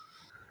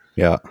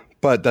 Yeah,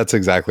 but that's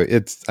exactly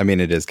it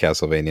is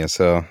Castlevania,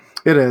 so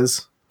it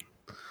is.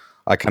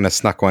 I kind of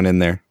snuck one in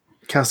there.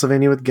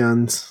 Castlevania with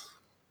guns.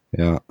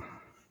 Yeah.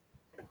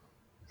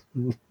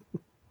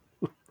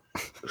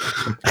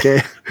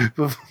 Okay,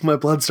 my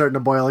blood's starting to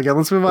boil again.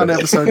 Let's move on to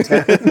episode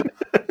 10.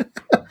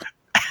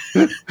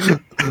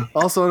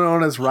 Also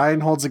known as Ryan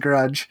Holds a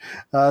Grudge.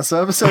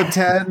 So episode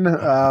 10,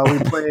 we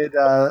played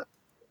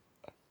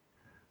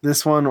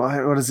this one.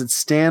 What is it?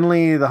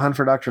 Stanley, The Hunt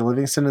for Dr.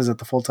 Livingston. Is it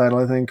the full title,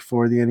 I think,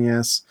 for the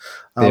NES?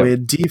 Yep. We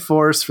had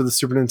D-Force for the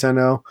Super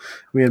Nintendo.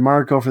 We had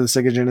Marco for the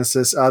Sega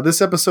Genesis.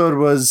 This episode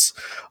was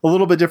a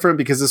little bit different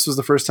because this was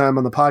the first time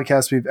on the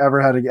podcast we've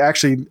ever had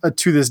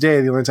to this day,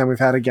 the only time we've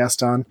had a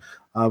guest on.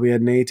 We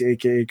had Nate,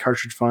 aka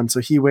Cartridge Fun. So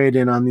he weighed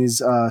in on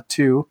these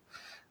 2.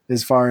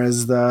 As far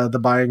as the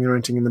buying, the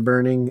renting, and the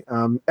burning.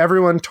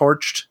 Everyone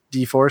torched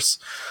D-Force.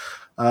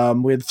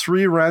 We had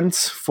 3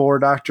 rents for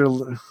Dr.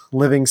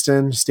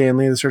 Livingston,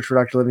 Stanley, The Search for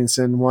Dr.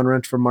 Livingston, 1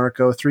 rent for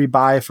Marco, 3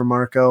 buy for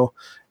Marco,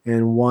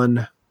 and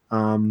 1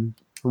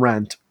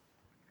 rent.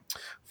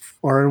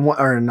 And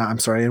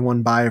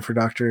 1 buy for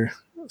Dr.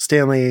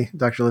 Stanley,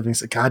 Dr.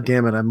 Livingston. God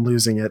damn it, I'm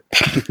losing it.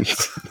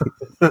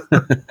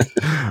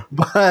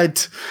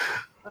 But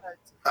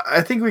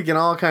I think we can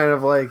all kind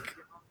of like...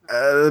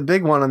 the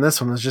big one on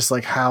this one was just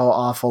like how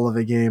awful of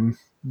a game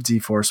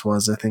D-Force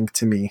was, I think,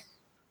 to me.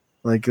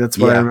 Like that's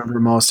what I remember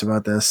most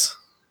about this.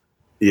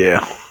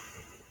 Yeah,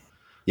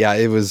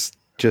 it was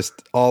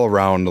just all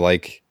around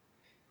like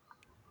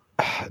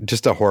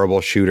just a horrible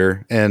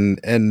shooter,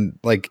 and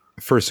like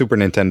for Super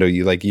Nintendo,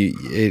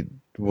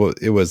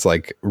 it was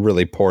like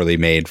really poorly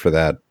made for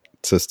that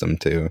system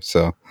too.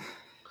 So,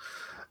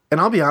 and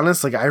I'll be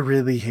honest, like I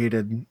really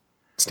hated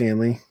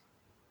Stanley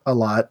a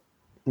lot.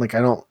 Like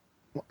I don't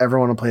ever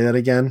want to play that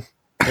again,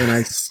 and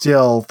I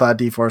still thought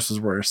D-Force was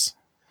worse.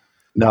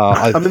 No,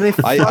 I mean they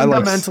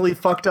fundamentally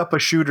fucked up a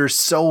shooter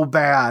so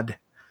bad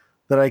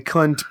that I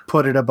couldn't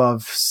put it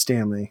above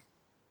Stanley.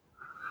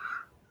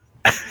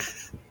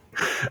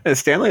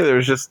 Stanley, there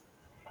was just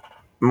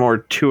more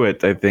to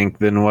it, I think,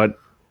 than what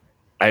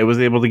I was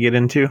able to get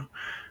into.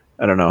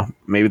 I don't know.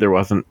 Maybe there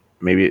wasn't.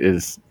 Maybe it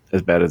is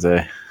as bad as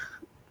I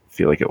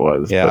feel like it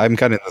was. Yeah, but I'm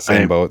kind of in the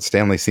same boat.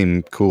 Stanley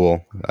seemed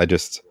cool. I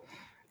just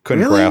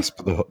couldn't Really? grasp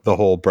the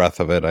whole breadth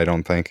of it, I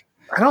don't think.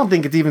 I don't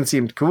think it even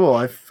seemed cool.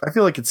 I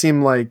feel like it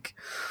seemed like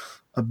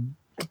a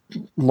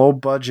low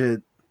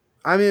budget.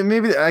 I mean,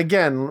 maybe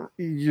again,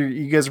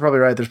 you guys are probably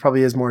right. There's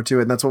probably is more to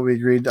it, and that's what we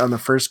agreed on the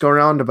first go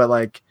round. But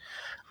like,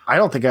 I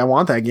don't think I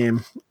want that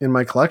game in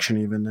my collection.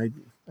 Even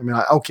I mean,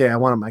 okay, I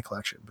want it in my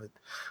collection, but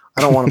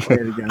I don't want to play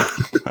it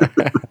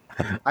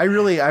again. I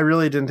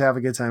really didn't have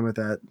a good time with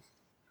that.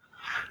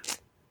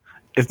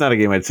 it's not a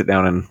game I'd sit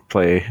down and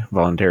play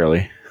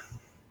voluntarily.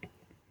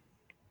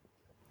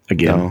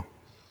 Again, No.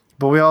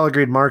 But we all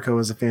agreed Marco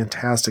was a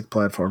fantastic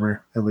platformer,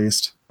 at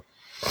least.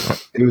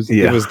 It was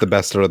the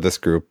best out of this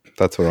group.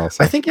 That's what I'll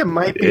say. I think it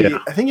might be. Yeah.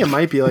 I think it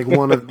might be like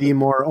one of the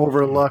more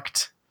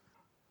overlooked,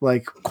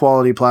 like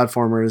quality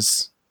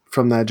platformers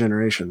from that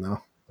generation,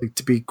 though. Like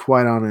to be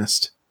quite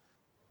honest,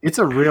 it's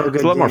a real good.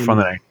 it's a lot more game. fun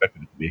than I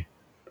expected it to be.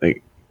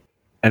 Like,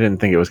 I didn't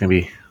think it was going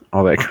to be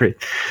all that great.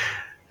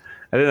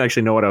 I didn't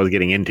actually know what I was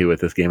getting into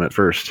with this game at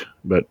first,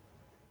 but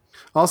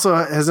Also,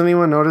 has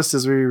anyone noticed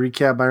as we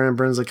recap Byron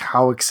Burns, like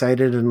how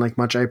excited and like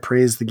much I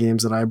praise the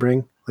games that I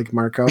bring, like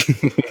Marco,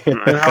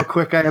 and how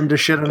quick I am to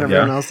shit on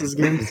everyone else's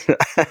games?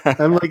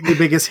 I'm like the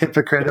biggest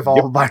hypocrite of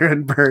all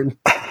Byron Burn.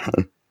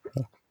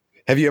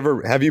 Have you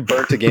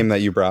burnt a game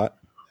that you brought?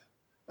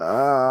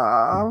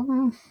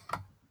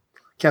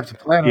 Captain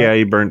Planet. yeah,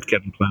 you burnt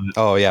Captain Planet.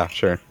 Oh yeah,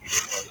 sure.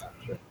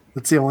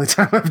 That's the only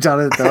time I've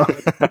done it, though.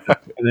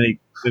 And then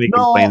he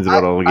complains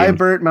about all the I games.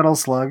 burnt Metal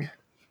Slug.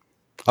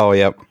 Oh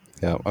yep.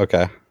 Yeah,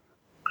 okay.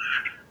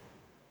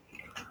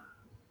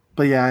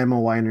 But yeah, I'm a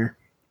whiner.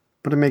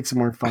 But it makes it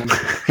more fun.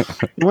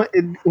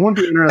 It wouldn't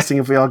be interesting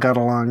if we all got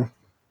along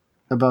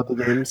about the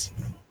games.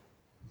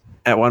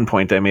 At one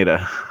point, I made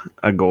a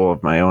goal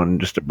of my own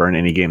just to burn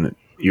any game that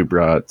you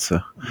brought. So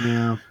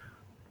Yeah.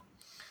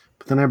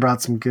 But then I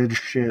brought some good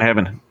shit. I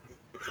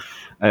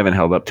haven't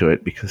held up to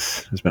it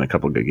because there's been a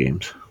couple good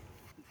games.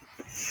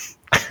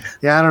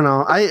 Yeah, I don't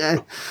know.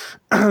 I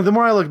the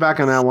more I look back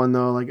on that one,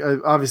 though, like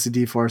obviously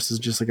D-Force is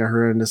just like a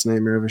horrendous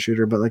nightmare of a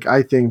shooter. But like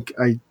I think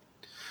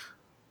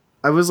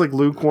I was like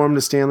lukewarm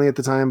to Stanley at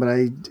the time, but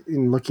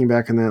in looking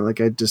back on that,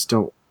 like I just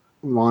don't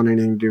want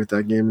anything to do with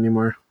that game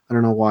anymore. I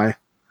don't know why. I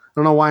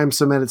don't know why I'm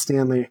so mad at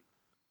Stanley.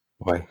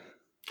 Why?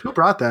 Who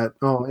brought that?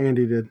 Oh,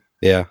 Andy did.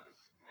 Yeah.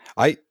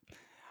 I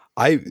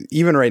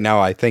even right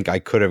now I think I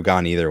could have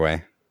gone either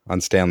way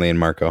on Stanley and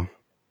Marco.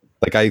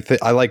 Like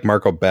I like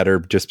Marco better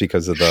just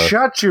because of the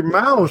Shut your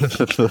mouth!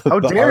 How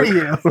dare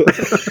you?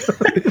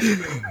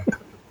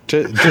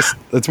 just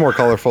it's more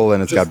colorful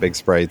and it's got big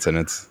sprites and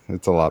it's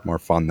a lot more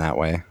fun that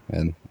way.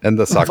 And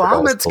the soccer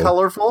ball is Vomit's cool.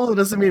 colorful. It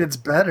doesn't mean it's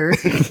better.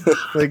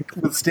 Like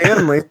with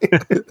Stanley.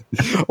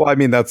 Well, I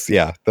mean that's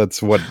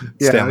what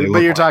Yeah, Stanley but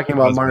looked you're like talking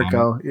when he about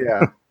was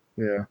Marco.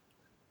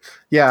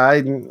 Yeah.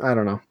 I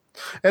don't know.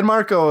 And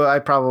Marco, I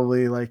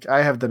probably like.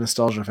 I have the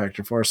nostalgia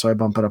factor for, so I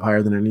bump it up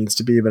higher than it needs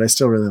to be. But I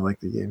still really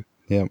like the game.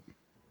 Yep.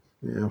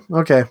 Yeah.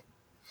 Okay.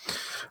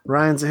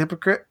 Ryan's a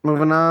hypocrite.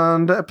 Moving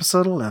on to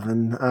episode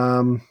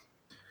 11.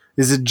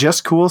 Is it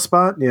just Cool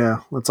Spot?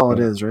 Yeah, that's all it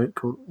is, right?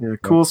 Cool. Yeah,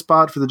 Cool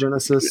Spot for the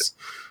Genesis.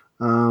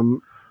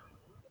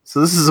 So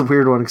this is a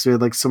weird one because we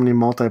had like so many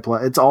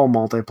multi-plat. It's all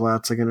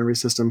multi-plats like in every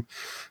system.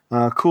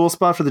 Cool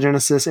Spot for the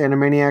Genesis,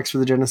 Animaniacs for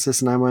the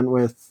Genesis, and I went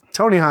with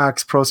Tony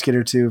Hawk's Pro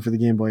Skater 2 for the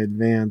Game Boy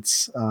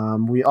Advance.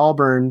 We all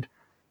burned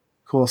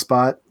Cool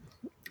Spot.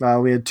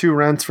 We had 2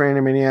 rents for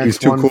Animaniacs. He's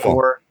too one cool.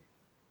 for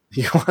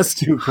he was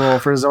too cool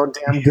for his own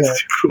damn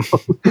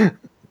good.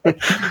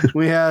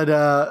 We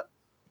had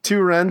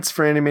 2 rents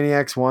for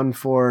Animaniacs, 1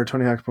 for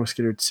Tony Hawk's Pro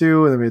Skater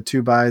 2, and then we had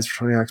 2 buys for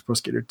Tony Hawk's Pro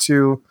Skater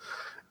 2,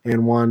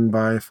 and 1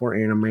 buy for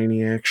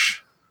Animaniacs.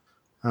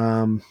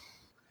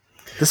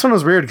 This one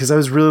was weird because I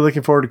was really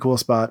looking forward to Cool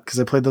Spot because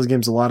I played those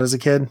games a lot as a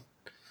kid.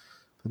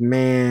 But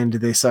man, do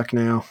they suck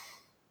now.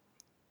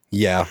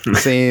 Yeah,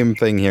 same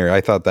thing here. I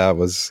thought that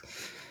was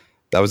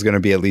going to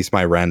be at least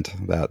my rent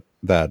that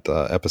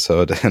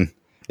episode, and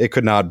it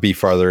could not be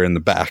farther in the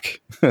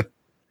back.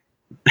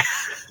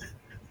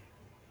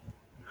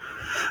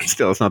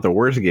 Still, it's not the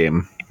worst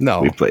game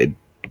No, we've played,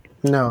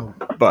 No.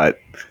 but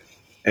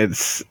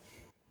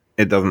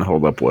it doesn't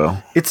hold up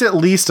well. It's at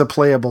least a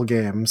playable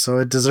game, so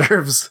it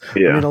deserves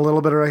Yeah. a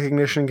little bit of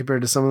recognition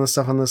compared to some of the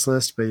stuff on this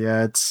list. But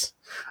yeah,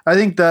 I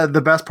think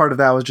the best part of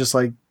that was just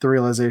like the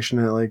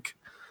realization that like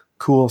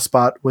Cool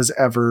Spot was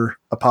ever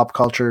a pop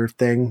culture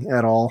thing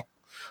at all.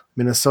 I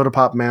mean, a Soda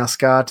Pop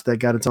mascot that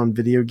got its own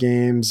video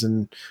games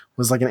and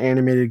was like an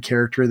animated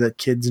character that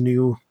kids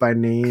knew by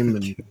name.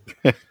 And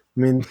I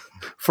mean,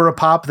 for a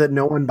pop that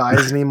no one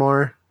buys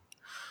anymore,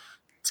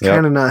 it's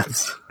kind of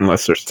nuts.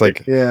 Unless there's it's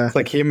like Yeah, it's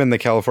like him and the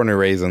California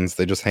Raisins.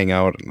 They just hang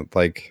out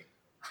like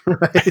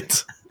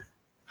right.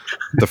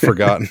 the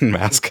forgotten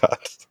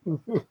mascot.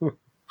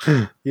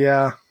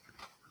 Yeah.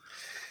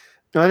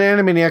 No, and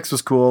Animaniacs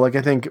was cool. Like,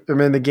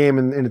 the game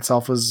in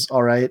itself was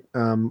all right.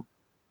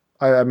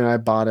 I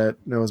bought it.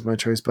 That was my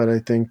choice. But I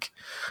think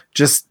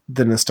just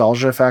the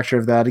nostalgia factor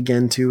of that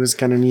again, too, is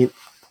kind of neat.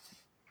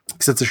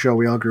 because it's a show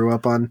we all grew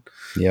up on.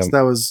 Yeah. So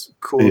that was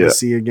cool to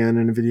see again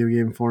in a video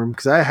game form,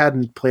 because I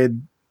hadn't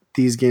played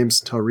these games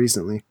until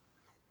recently.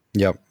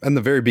 Yep. And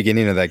the very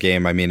beginning of that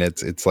game, I mean,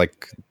 it's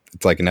like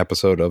an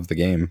episode of the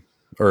game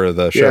or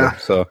the show. Yeah.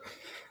 So,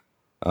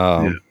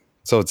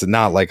 so it's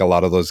not like a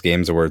lot of those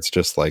games where it's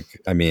just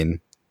like, I mean,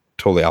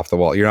 totally off the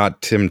wall. You're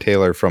not Tim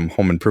Taylor from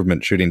Home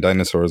Improvement shooting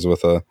dinosaurs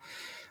with a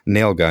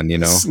nail gun, you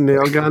know?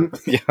 Nail gun.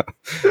 Yeah.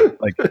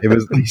 Like it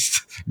was at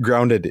least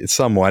grounded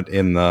somewhat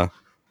in the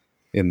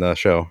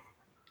show,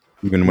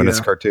 even when it's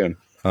a cartoon.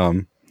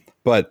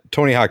 But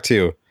Tony Hawk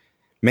 2,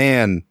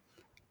 man,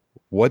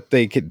 what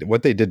they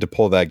did to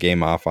pull that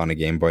game off on a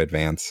Game Boy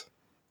Advance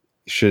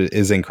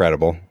is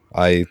incredible.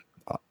 I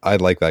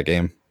like that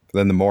game.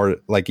 Then the more,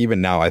 like,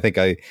 even now, I think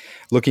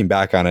looking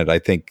back on it, I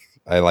think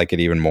I like it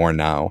even more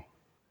now.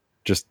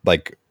 Just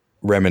like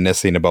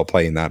reminiscing about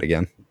playing that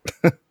again.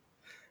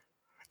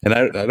 And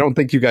I don't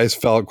think you guys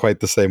felt quite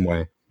the same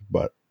way,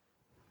 but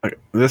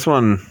this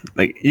one,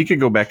 like, you could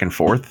go back and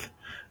forth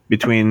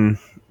between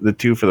the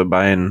two for the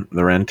buy and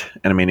the rent,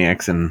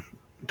 Animaniacs and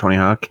Tony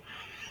Hawk.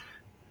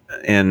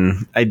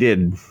 And I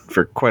did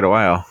for quite a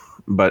while,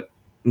 but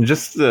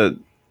just the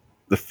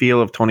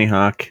feel of Tony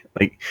Hawk,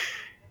 like,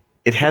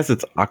 it has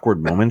its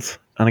awkward moments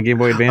on a Game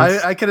Boy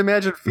Advance. I can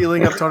imagine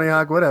feeling up Tony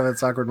Hawk would have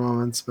its awkward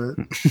moments, but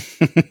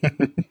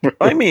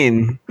I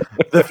mean,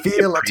 the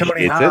feel of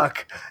Tony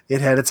Hawk,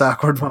 it had its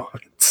awkward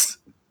moments.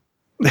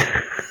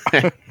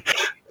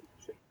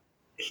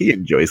 He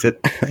enjoys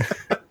it.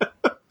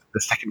 The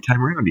second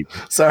time around,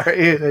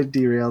 Sorry, I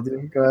derailed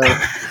you. Go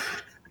ahead.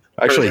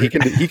 Actually, he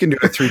can do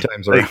it 3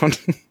 times around.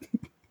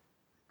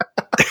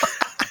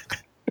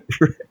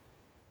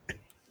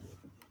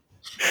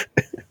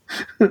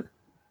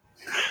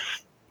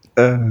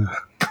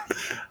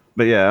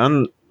 But yeah,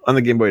 on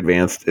the Game Boy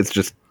Advance, it's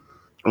just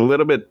a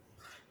little bit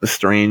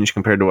strange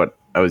compared to what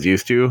I was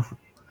used to.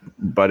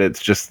 But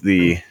it's just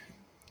I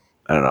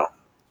don't know,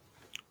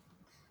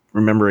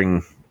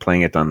 remembering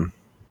playing it on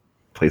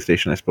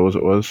PlayStation, I suppose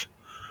it was.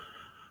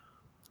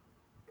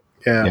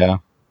 Yeah.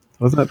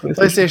 Wasn't that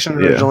PlayStation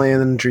originally, and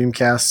then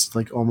Dreamcast,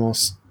 like,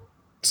 almost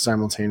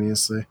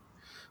simultaneously.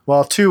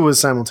 Well, 2 was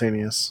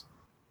simultaneous.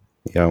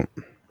 Yeah.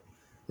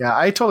 Yeah,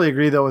 I totally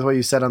agree, though, with what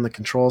you said on the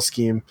control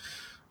scheme,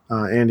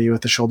 Andy,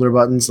 with the shoulder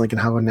buttons, like,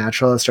 and how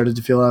natural it started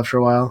to feel after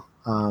a while.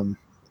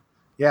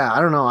 Yeah, I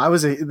don't know.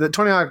 The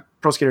Tony Hawk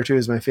Pro Skater 2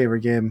 is my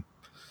favorite game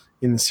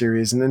in the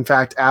series. And in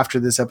fact, after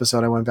this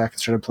episode, I went back and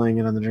started playing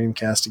it on the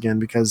Dreamcast again,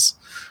 because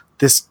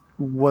this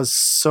was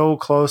so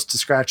close to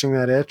scratching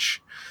that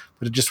itch,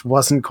 but it just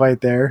wasn't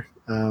quite there.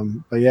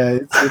 But yeah,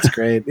 it's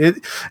great.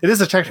 It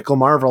is a technical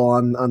marvel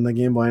on the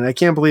Game Boy, and I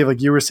can't believe,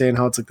 like you were saying,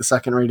 how it's like the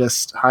second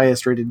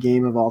highest rated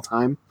game of all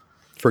time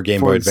for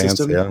Game Boy Advance.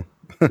 system. Yeah.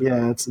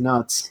 Yeah, it's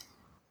nuts.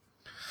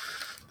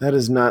 That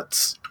is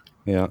nuts.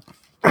 Yeah.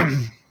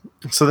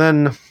 So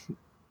then,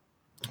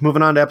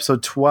 moving on to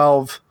episode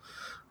 12,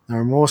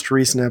 our most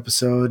recent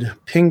episode,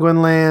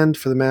 Penguin Land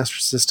for the Master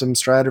System,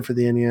 Strider for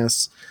the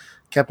NES,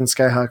 Captain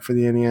Skyhawk for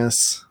the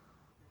NES.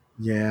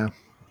 Yeah.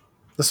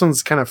 This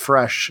one's kind of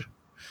fresh,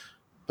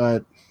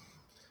 but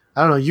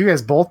I don't know. You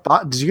guys both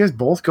did you guys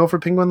both go for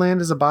Penguin Land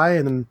as a buy?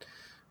 And then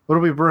what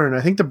did we burn?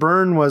 I think the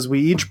burn was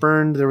we each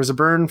burned. There was a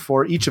burn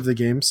for each of the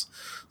games.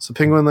 So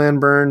Penguin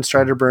Land burned,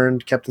 Strider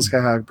burned, Captain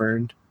Skyhawk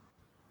burned.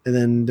 And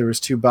then there was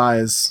 2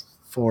 buys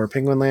for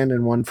Penguin Land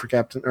and 1 for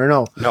Captain, or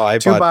no, I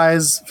 2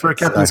 buys for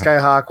Captain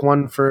Skyhawk,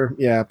 1 for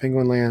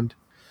Penguin Land,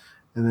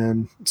 and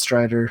then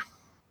Strider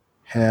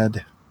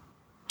had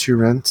 2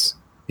 rents.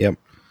 Yep.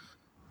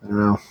 I don't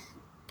know.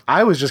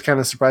 I was just kind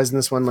of surprised in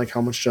this one, like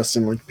how much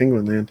Justin liked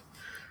Penguin Land.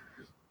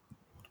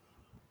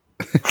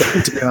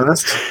 To be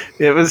honest,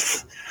 it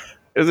was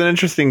an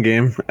interesting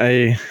game.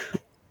 I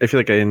feel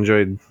like I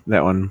enjoyed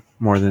that one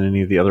more than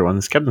any of the other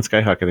ones. Captain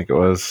Skyhawk, I think it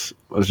was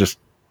just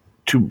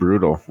too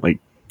brutal. Like,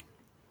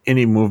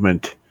 any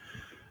movement,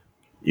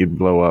 you'd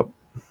blow up.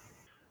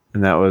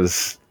 And that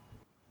was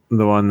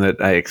the one that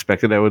I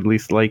expected I would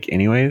least like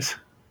anyways.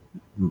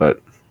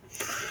 But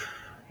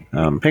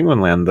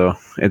Penguin Land, though,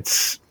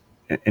 it's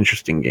an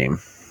interesting game.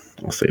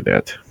 I'll say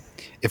that.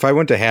 If I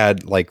went to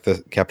had like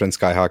the Captain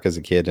Skyhawk as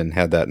a kid and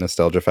had that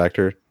nostalgia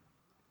factor,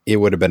 it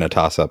would have been a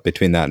toss-up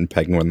between that and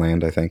Penguin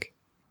Land, I think.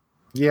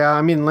 Yeah,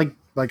 I mean,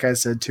 like I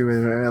said, too,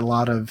 a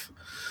lot of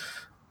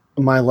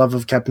my love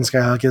of Captain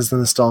Skyhawk is the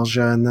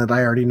nostalgia, and that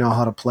I already know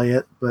how to play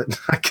it, but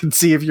I can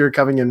see if you're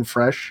coming in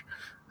fresh,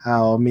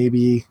 how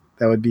maybe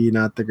that would be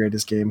not the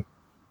greatest game.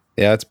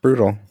 Yeah, it's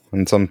brutal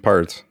in some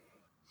parts.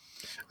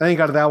 I think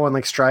out of that one,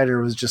 like,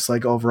 Strider was just,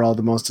 like, overall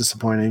the most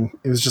disappointing.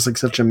 It was just, like,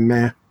 such a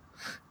meh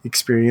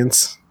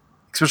experience,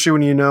 especially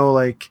when you know,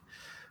 like,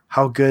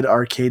 how good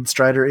arcade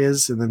Strider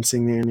is, and then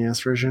seeing the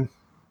NES version.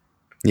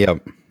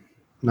 Yep.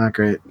 Not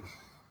great.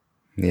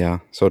 Yeah,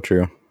 so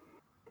true.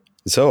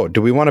 So,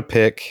 do we want to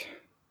pick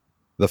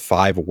the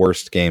 5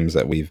 worst games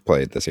that we've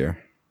played this year?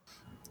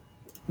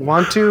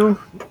 Want to?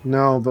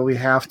 No, but we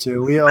have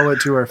to. We owe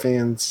it to our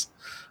fans,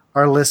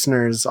 our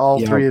listeners,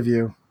 all 3 of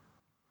you.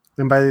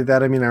 And by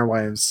that, I mean our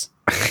wives.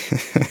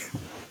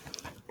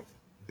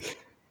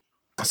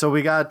 So So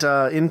we got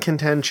in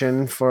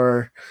contention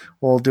for,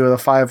 we'll do the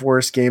 5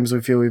 worst games we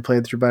feel we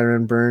played through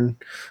Byron Burn.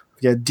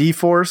 We got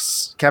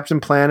D-Force, Captain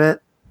Planet,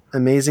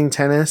 Amazing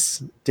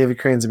Tennis, David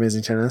Crane's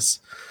Amazing Tennis,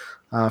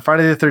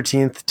 Friday the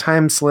 13th,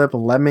 Time Slip,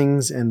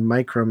 Lemmings, and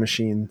Micro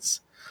Machines.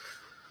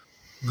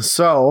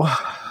 So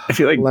I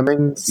feel like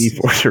Lemmings,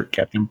 D-Force or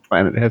Captain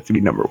Planet has to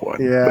be number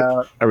 1. yeah.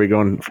 But are we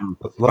going from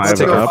Let's 5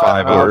 take up? a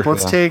 5 Up. over.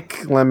 Let's Yeah.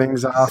 take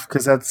Lemmings off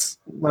because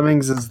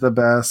Lemmings is the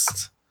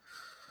best.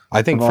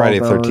 I think of all Friday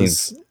the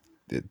those. 13th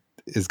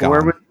is Where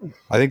gone. would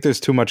I think there's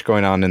too much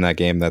going on in that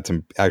game that's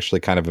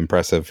actually kind of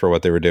impressive for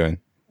what they were doing.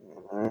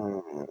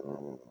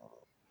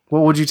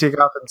 what would you take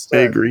off I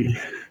instead? agree.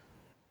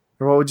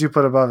 Or what would you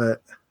put above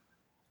it?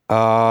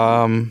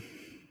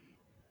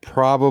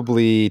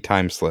 Probably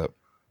Time Slip.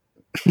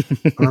 I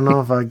don't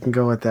know if I can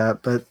go with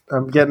that, but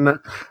I'm getting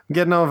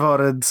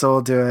outvoted, so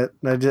we'll do it.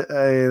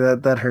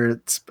 That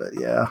hurts, but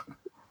yeah,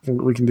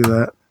 we can do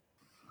that.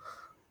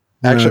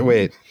 Actually,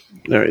 wait.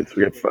 All right, so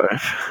we got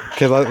 5.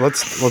 Okay,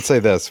 let's say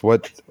this.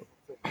 What?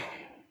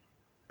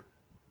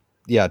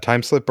 Yeah,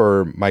 Time Slip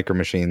or Micro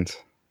Machines.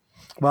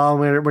 Well,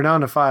 we're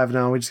down to 5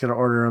 now. We just got to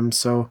order them.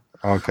 So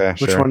Okay,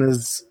 which sure. one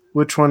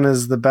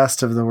is the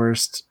best of the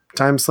worst?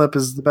 Time Slip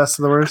is the best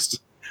of the worst.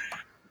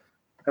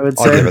 I would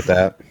I'll say. give it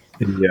that.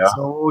 Yeah.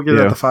 So we'll give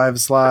it the 5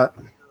 slot.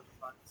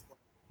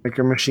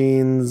 Micro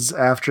Machines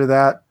after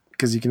that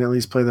because you can at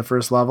least play the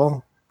first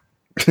level.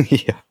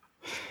 Yeah.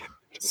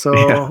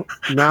 So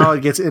now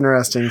it gets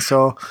interesting.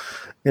 So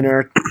in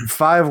our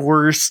 5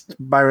 worst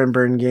Byron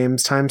Burn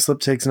games, Time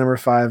Slip takes number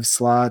 5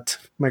 slot.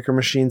 Micro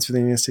Machines for the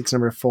NES takes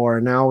number 4.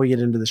 Now we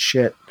get into the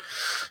shit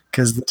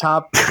because the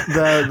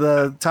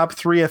top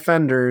 3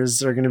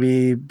 offenders are going to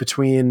be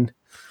between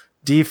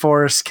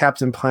D-Force,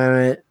 Captain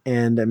Planet,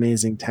 and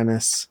Amazing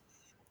Tennis.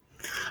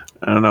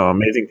 I don't know.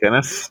 Amazing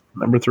Tennis,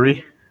 number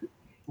 3.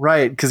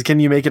 Right, because can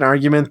you make an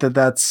argument that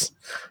that's...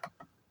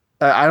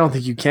 I don't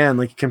think you can,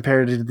 like,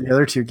 compared to the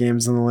other 2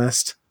 games on the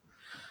list,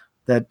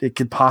 that it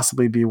could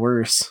possibly be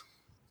worse.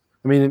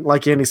 I mean,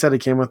 like Andy said, it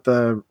came with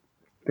the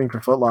thing for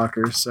Foot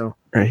Locker, so...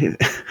 Right.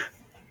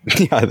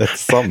 Yeah, that's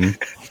something.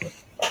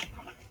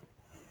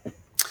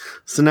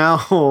 So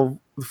now,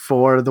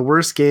 for the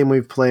worst game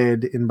we've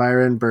played in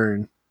Byron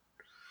Burn,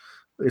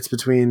 it's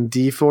between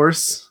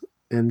D-Force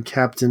and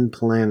Captain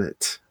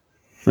Planet.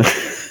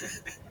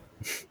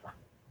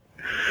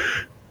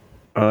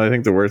 I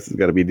think the worst has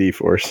got to be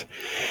D-Force.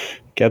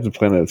 Captain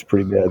Planet is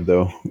pretty bad,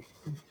 though.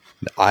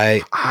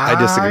 I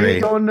disagree. I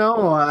don't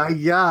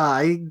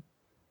know.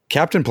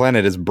 Captain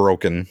Planet is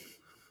broken.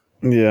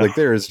 Yeah. Like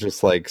there is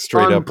just like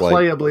straight up like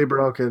Unplayably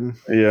broken.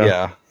 Yeah.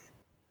 yeah.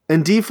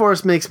 And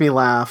D-Force makes me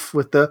laugh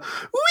with the...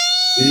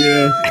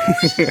 Yeah.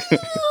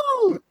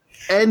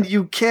 And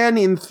you can,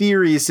 in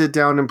theory, sit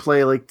down and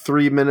play like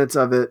 3 minutes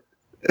of it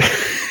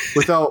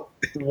without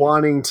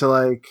wanting to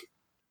like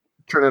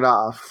turn it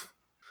off.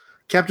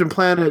 Captain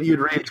Planet, you'd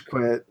rage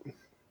quit.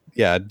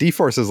 Yeah,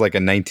 D-Force is like a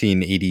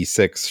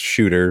 1986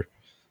 shooter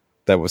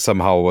that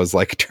was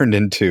like turned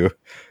into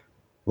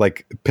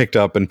like picked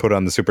up and put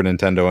on the Super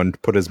Nintendo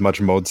and put as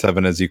much Mode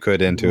 7 as you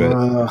could into it.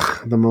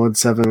 The Mode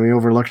 7, we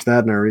overlooked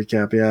that in our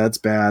recap. Yeah, that's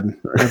bad.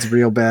 That's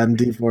real bad in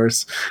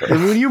D-Force.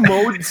 And when you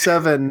Mode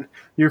 7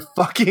 your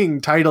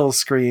fucking title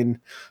screen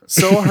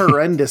so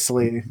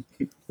horrendously,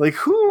 like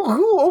who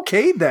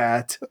okayed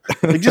that?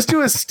 Like just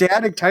do a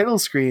static title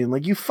screen.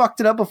 Like you fucked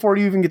it up before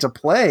you even get to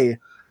play.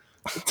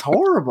 It's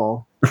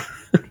horrible.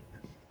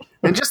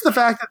 And just the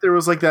fact that there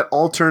was like that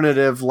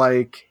alternative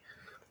like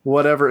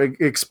whatever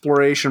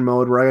exploration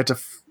mode where I got to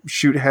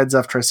shoot heads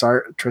off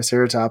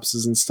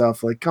triceratopses and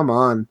stuff. Like, come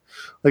on,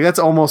 like that's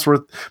almost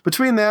worth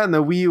between that and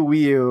the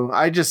Wii U.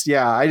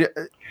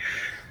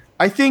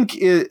 I think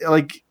it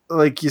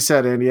like you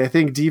said, Andy. I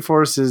think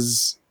D-Force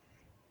is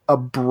a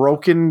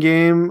broken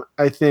game.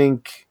 I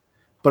think,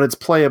 but it's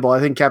playable. I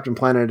think Captain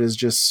Planet is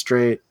just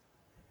straight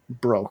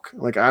broke.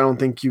 Like I don't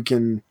think you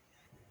can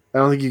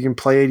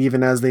play it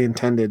even as they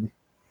intended.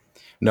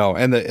 No,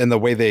 and the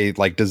way they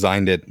like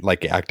designed it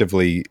like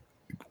actively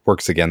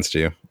works against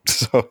you.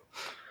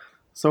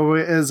 So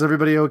is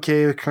everybody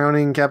okay with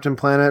crowning Captain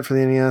Planet for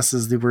the NES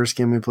as the worst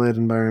game we played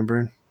in Byron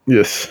Burn?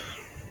 Yes.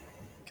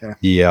 Okay.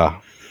 yeah.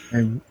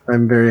 I'm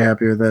very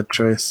happy with that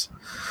choice.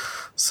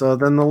 So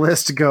then the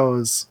list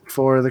goes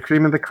for the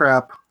cream of the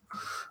crap.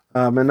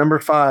 At number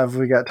 5,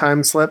 we got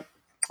Time Slip,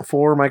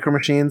 4 Micro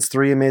Machines,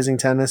 3 Amazing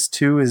Tennis,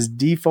 2 is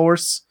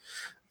D-Force,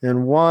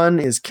 and 1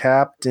 is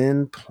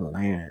Captain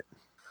Planet,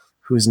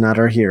 who's not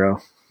our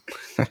hero.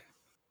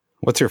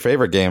 What's your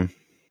favorite game?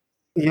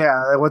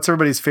 Yeah, what's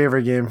everybody's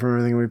favorite game from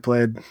everything we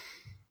played?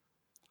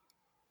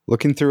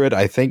 Looking through it,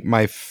 I think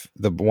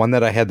the one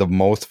that I had the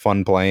most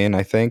fun playing,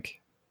 I think,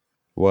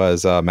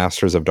 was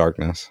Masters of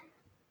Darkness.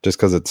 Just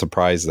because it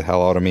surprised the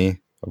hell out of me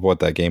of what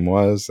that game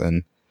was.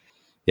 And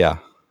yeah.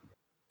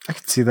 I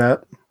can see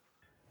that.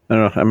 I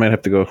don't know. I might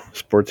have to go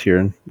sports here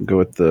and go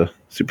with the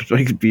Super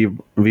Spikes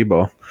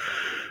V-Ball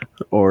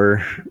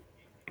or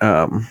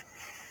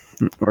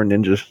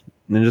Ninja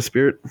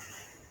Spirit.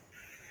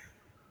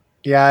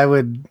 Yeah,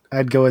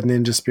 I'd go with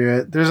Ninja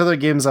Spirit. There's other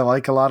games I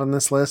like a lot on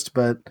this list,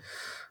 but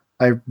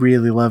I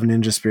really love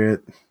Ninja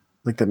Spirit.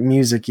 Like the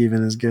music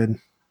even is good.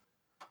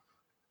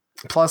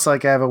 Plus,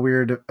 like I have a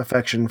weird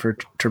affection for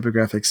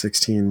TurboGrafx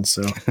 16,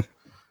 so I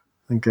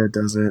think that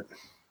does it.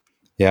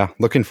 Yeah,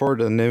 looking forward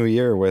to the new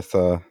year with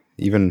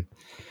even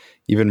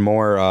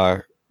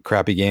more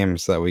crappy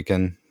games that we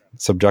can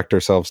subject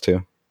ourselves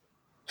to.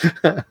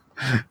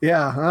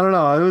 Yeah, I don't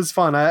know. It was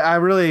fun. I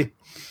really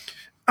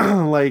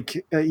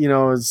like,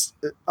 it's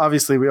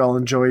obviously we all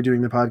enjoy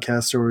doing the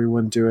podcast or we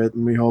wouldn't do it.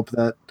 And we hope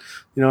that,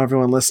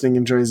 everyone listening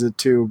enjoys it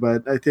too.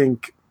 But I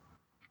think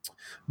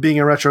being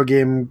a retro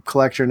game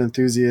collector and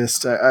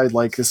enthusiast, I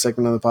like this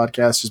segment of the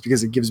podcast just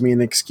because it gives me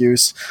an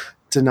excuse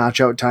to notch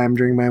out time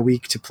during my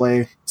week to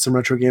play some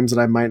retro games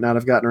that I might not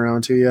have gotten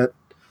around to yet.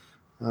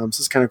 So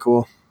it's kind of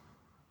cool.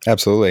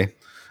 Absolutely.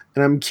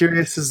 And I'm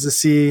curious to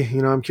see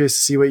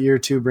what year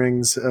 2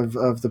 brings of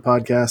the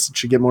podcast. It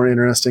should get more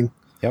interesting.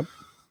 Yep.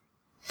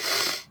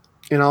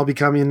 And I'll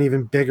become an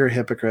even bigger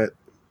hypocrite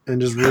and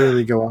just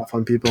really go off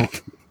on people.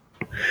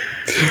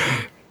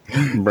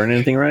 Burn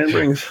anything Ryan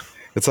brings.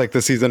 It's like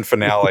the season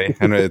finale,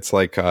 and it's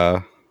like,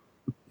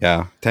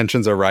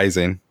 tensions are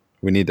rising.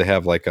 We need to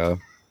have like a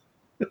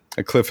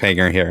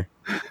cliffhanger here.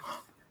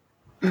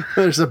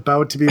 There's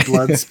about to be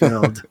blood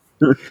spilled.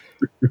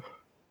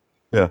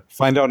 Yeah,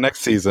 find out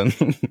next season.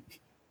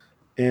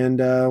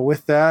 And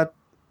with that,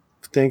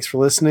 thanks for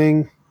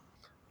listening.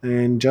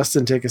 And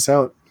Justin, take us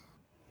out.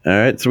 All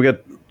right, so we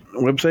got a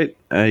website.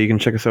 You can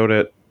check us out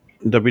at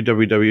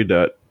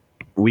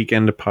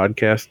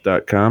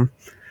www.weekendpodcast.com.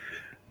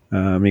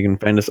 You can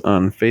find us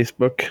on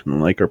Facebook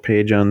and like our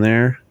page on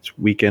there. It's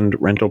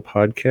Weekend Rental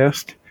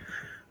Podcast.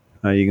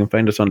 You can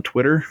find us on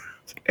Twitter.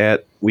 It's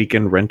at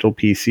Weekend Rental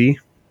PC.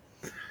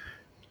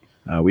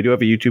 We do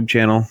have a YouTube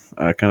channel.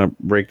 Kind of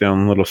break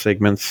down little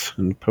segments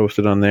and post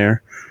it on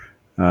there.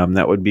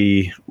 That would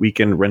be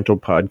Weekend Rental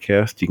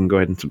Podcast. You can go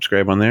ahead and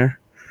subscribe on there.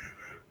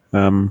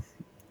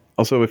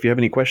 Also, if you have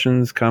any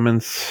questions,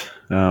 comments,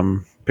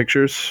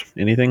 pictures,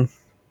 anything,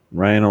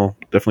 Ryan will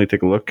definitely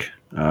take a look.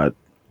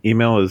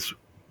 Email is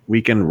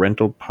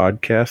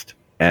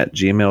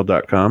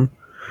weekendrentalpodcast@gmail.com.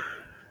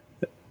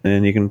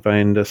 And you can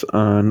find us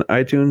on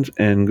iTunes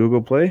and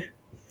Google Play.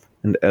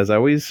 And as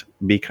always,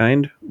 be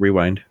kind,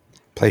 rewind.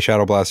 Play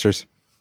Shadow Blasters.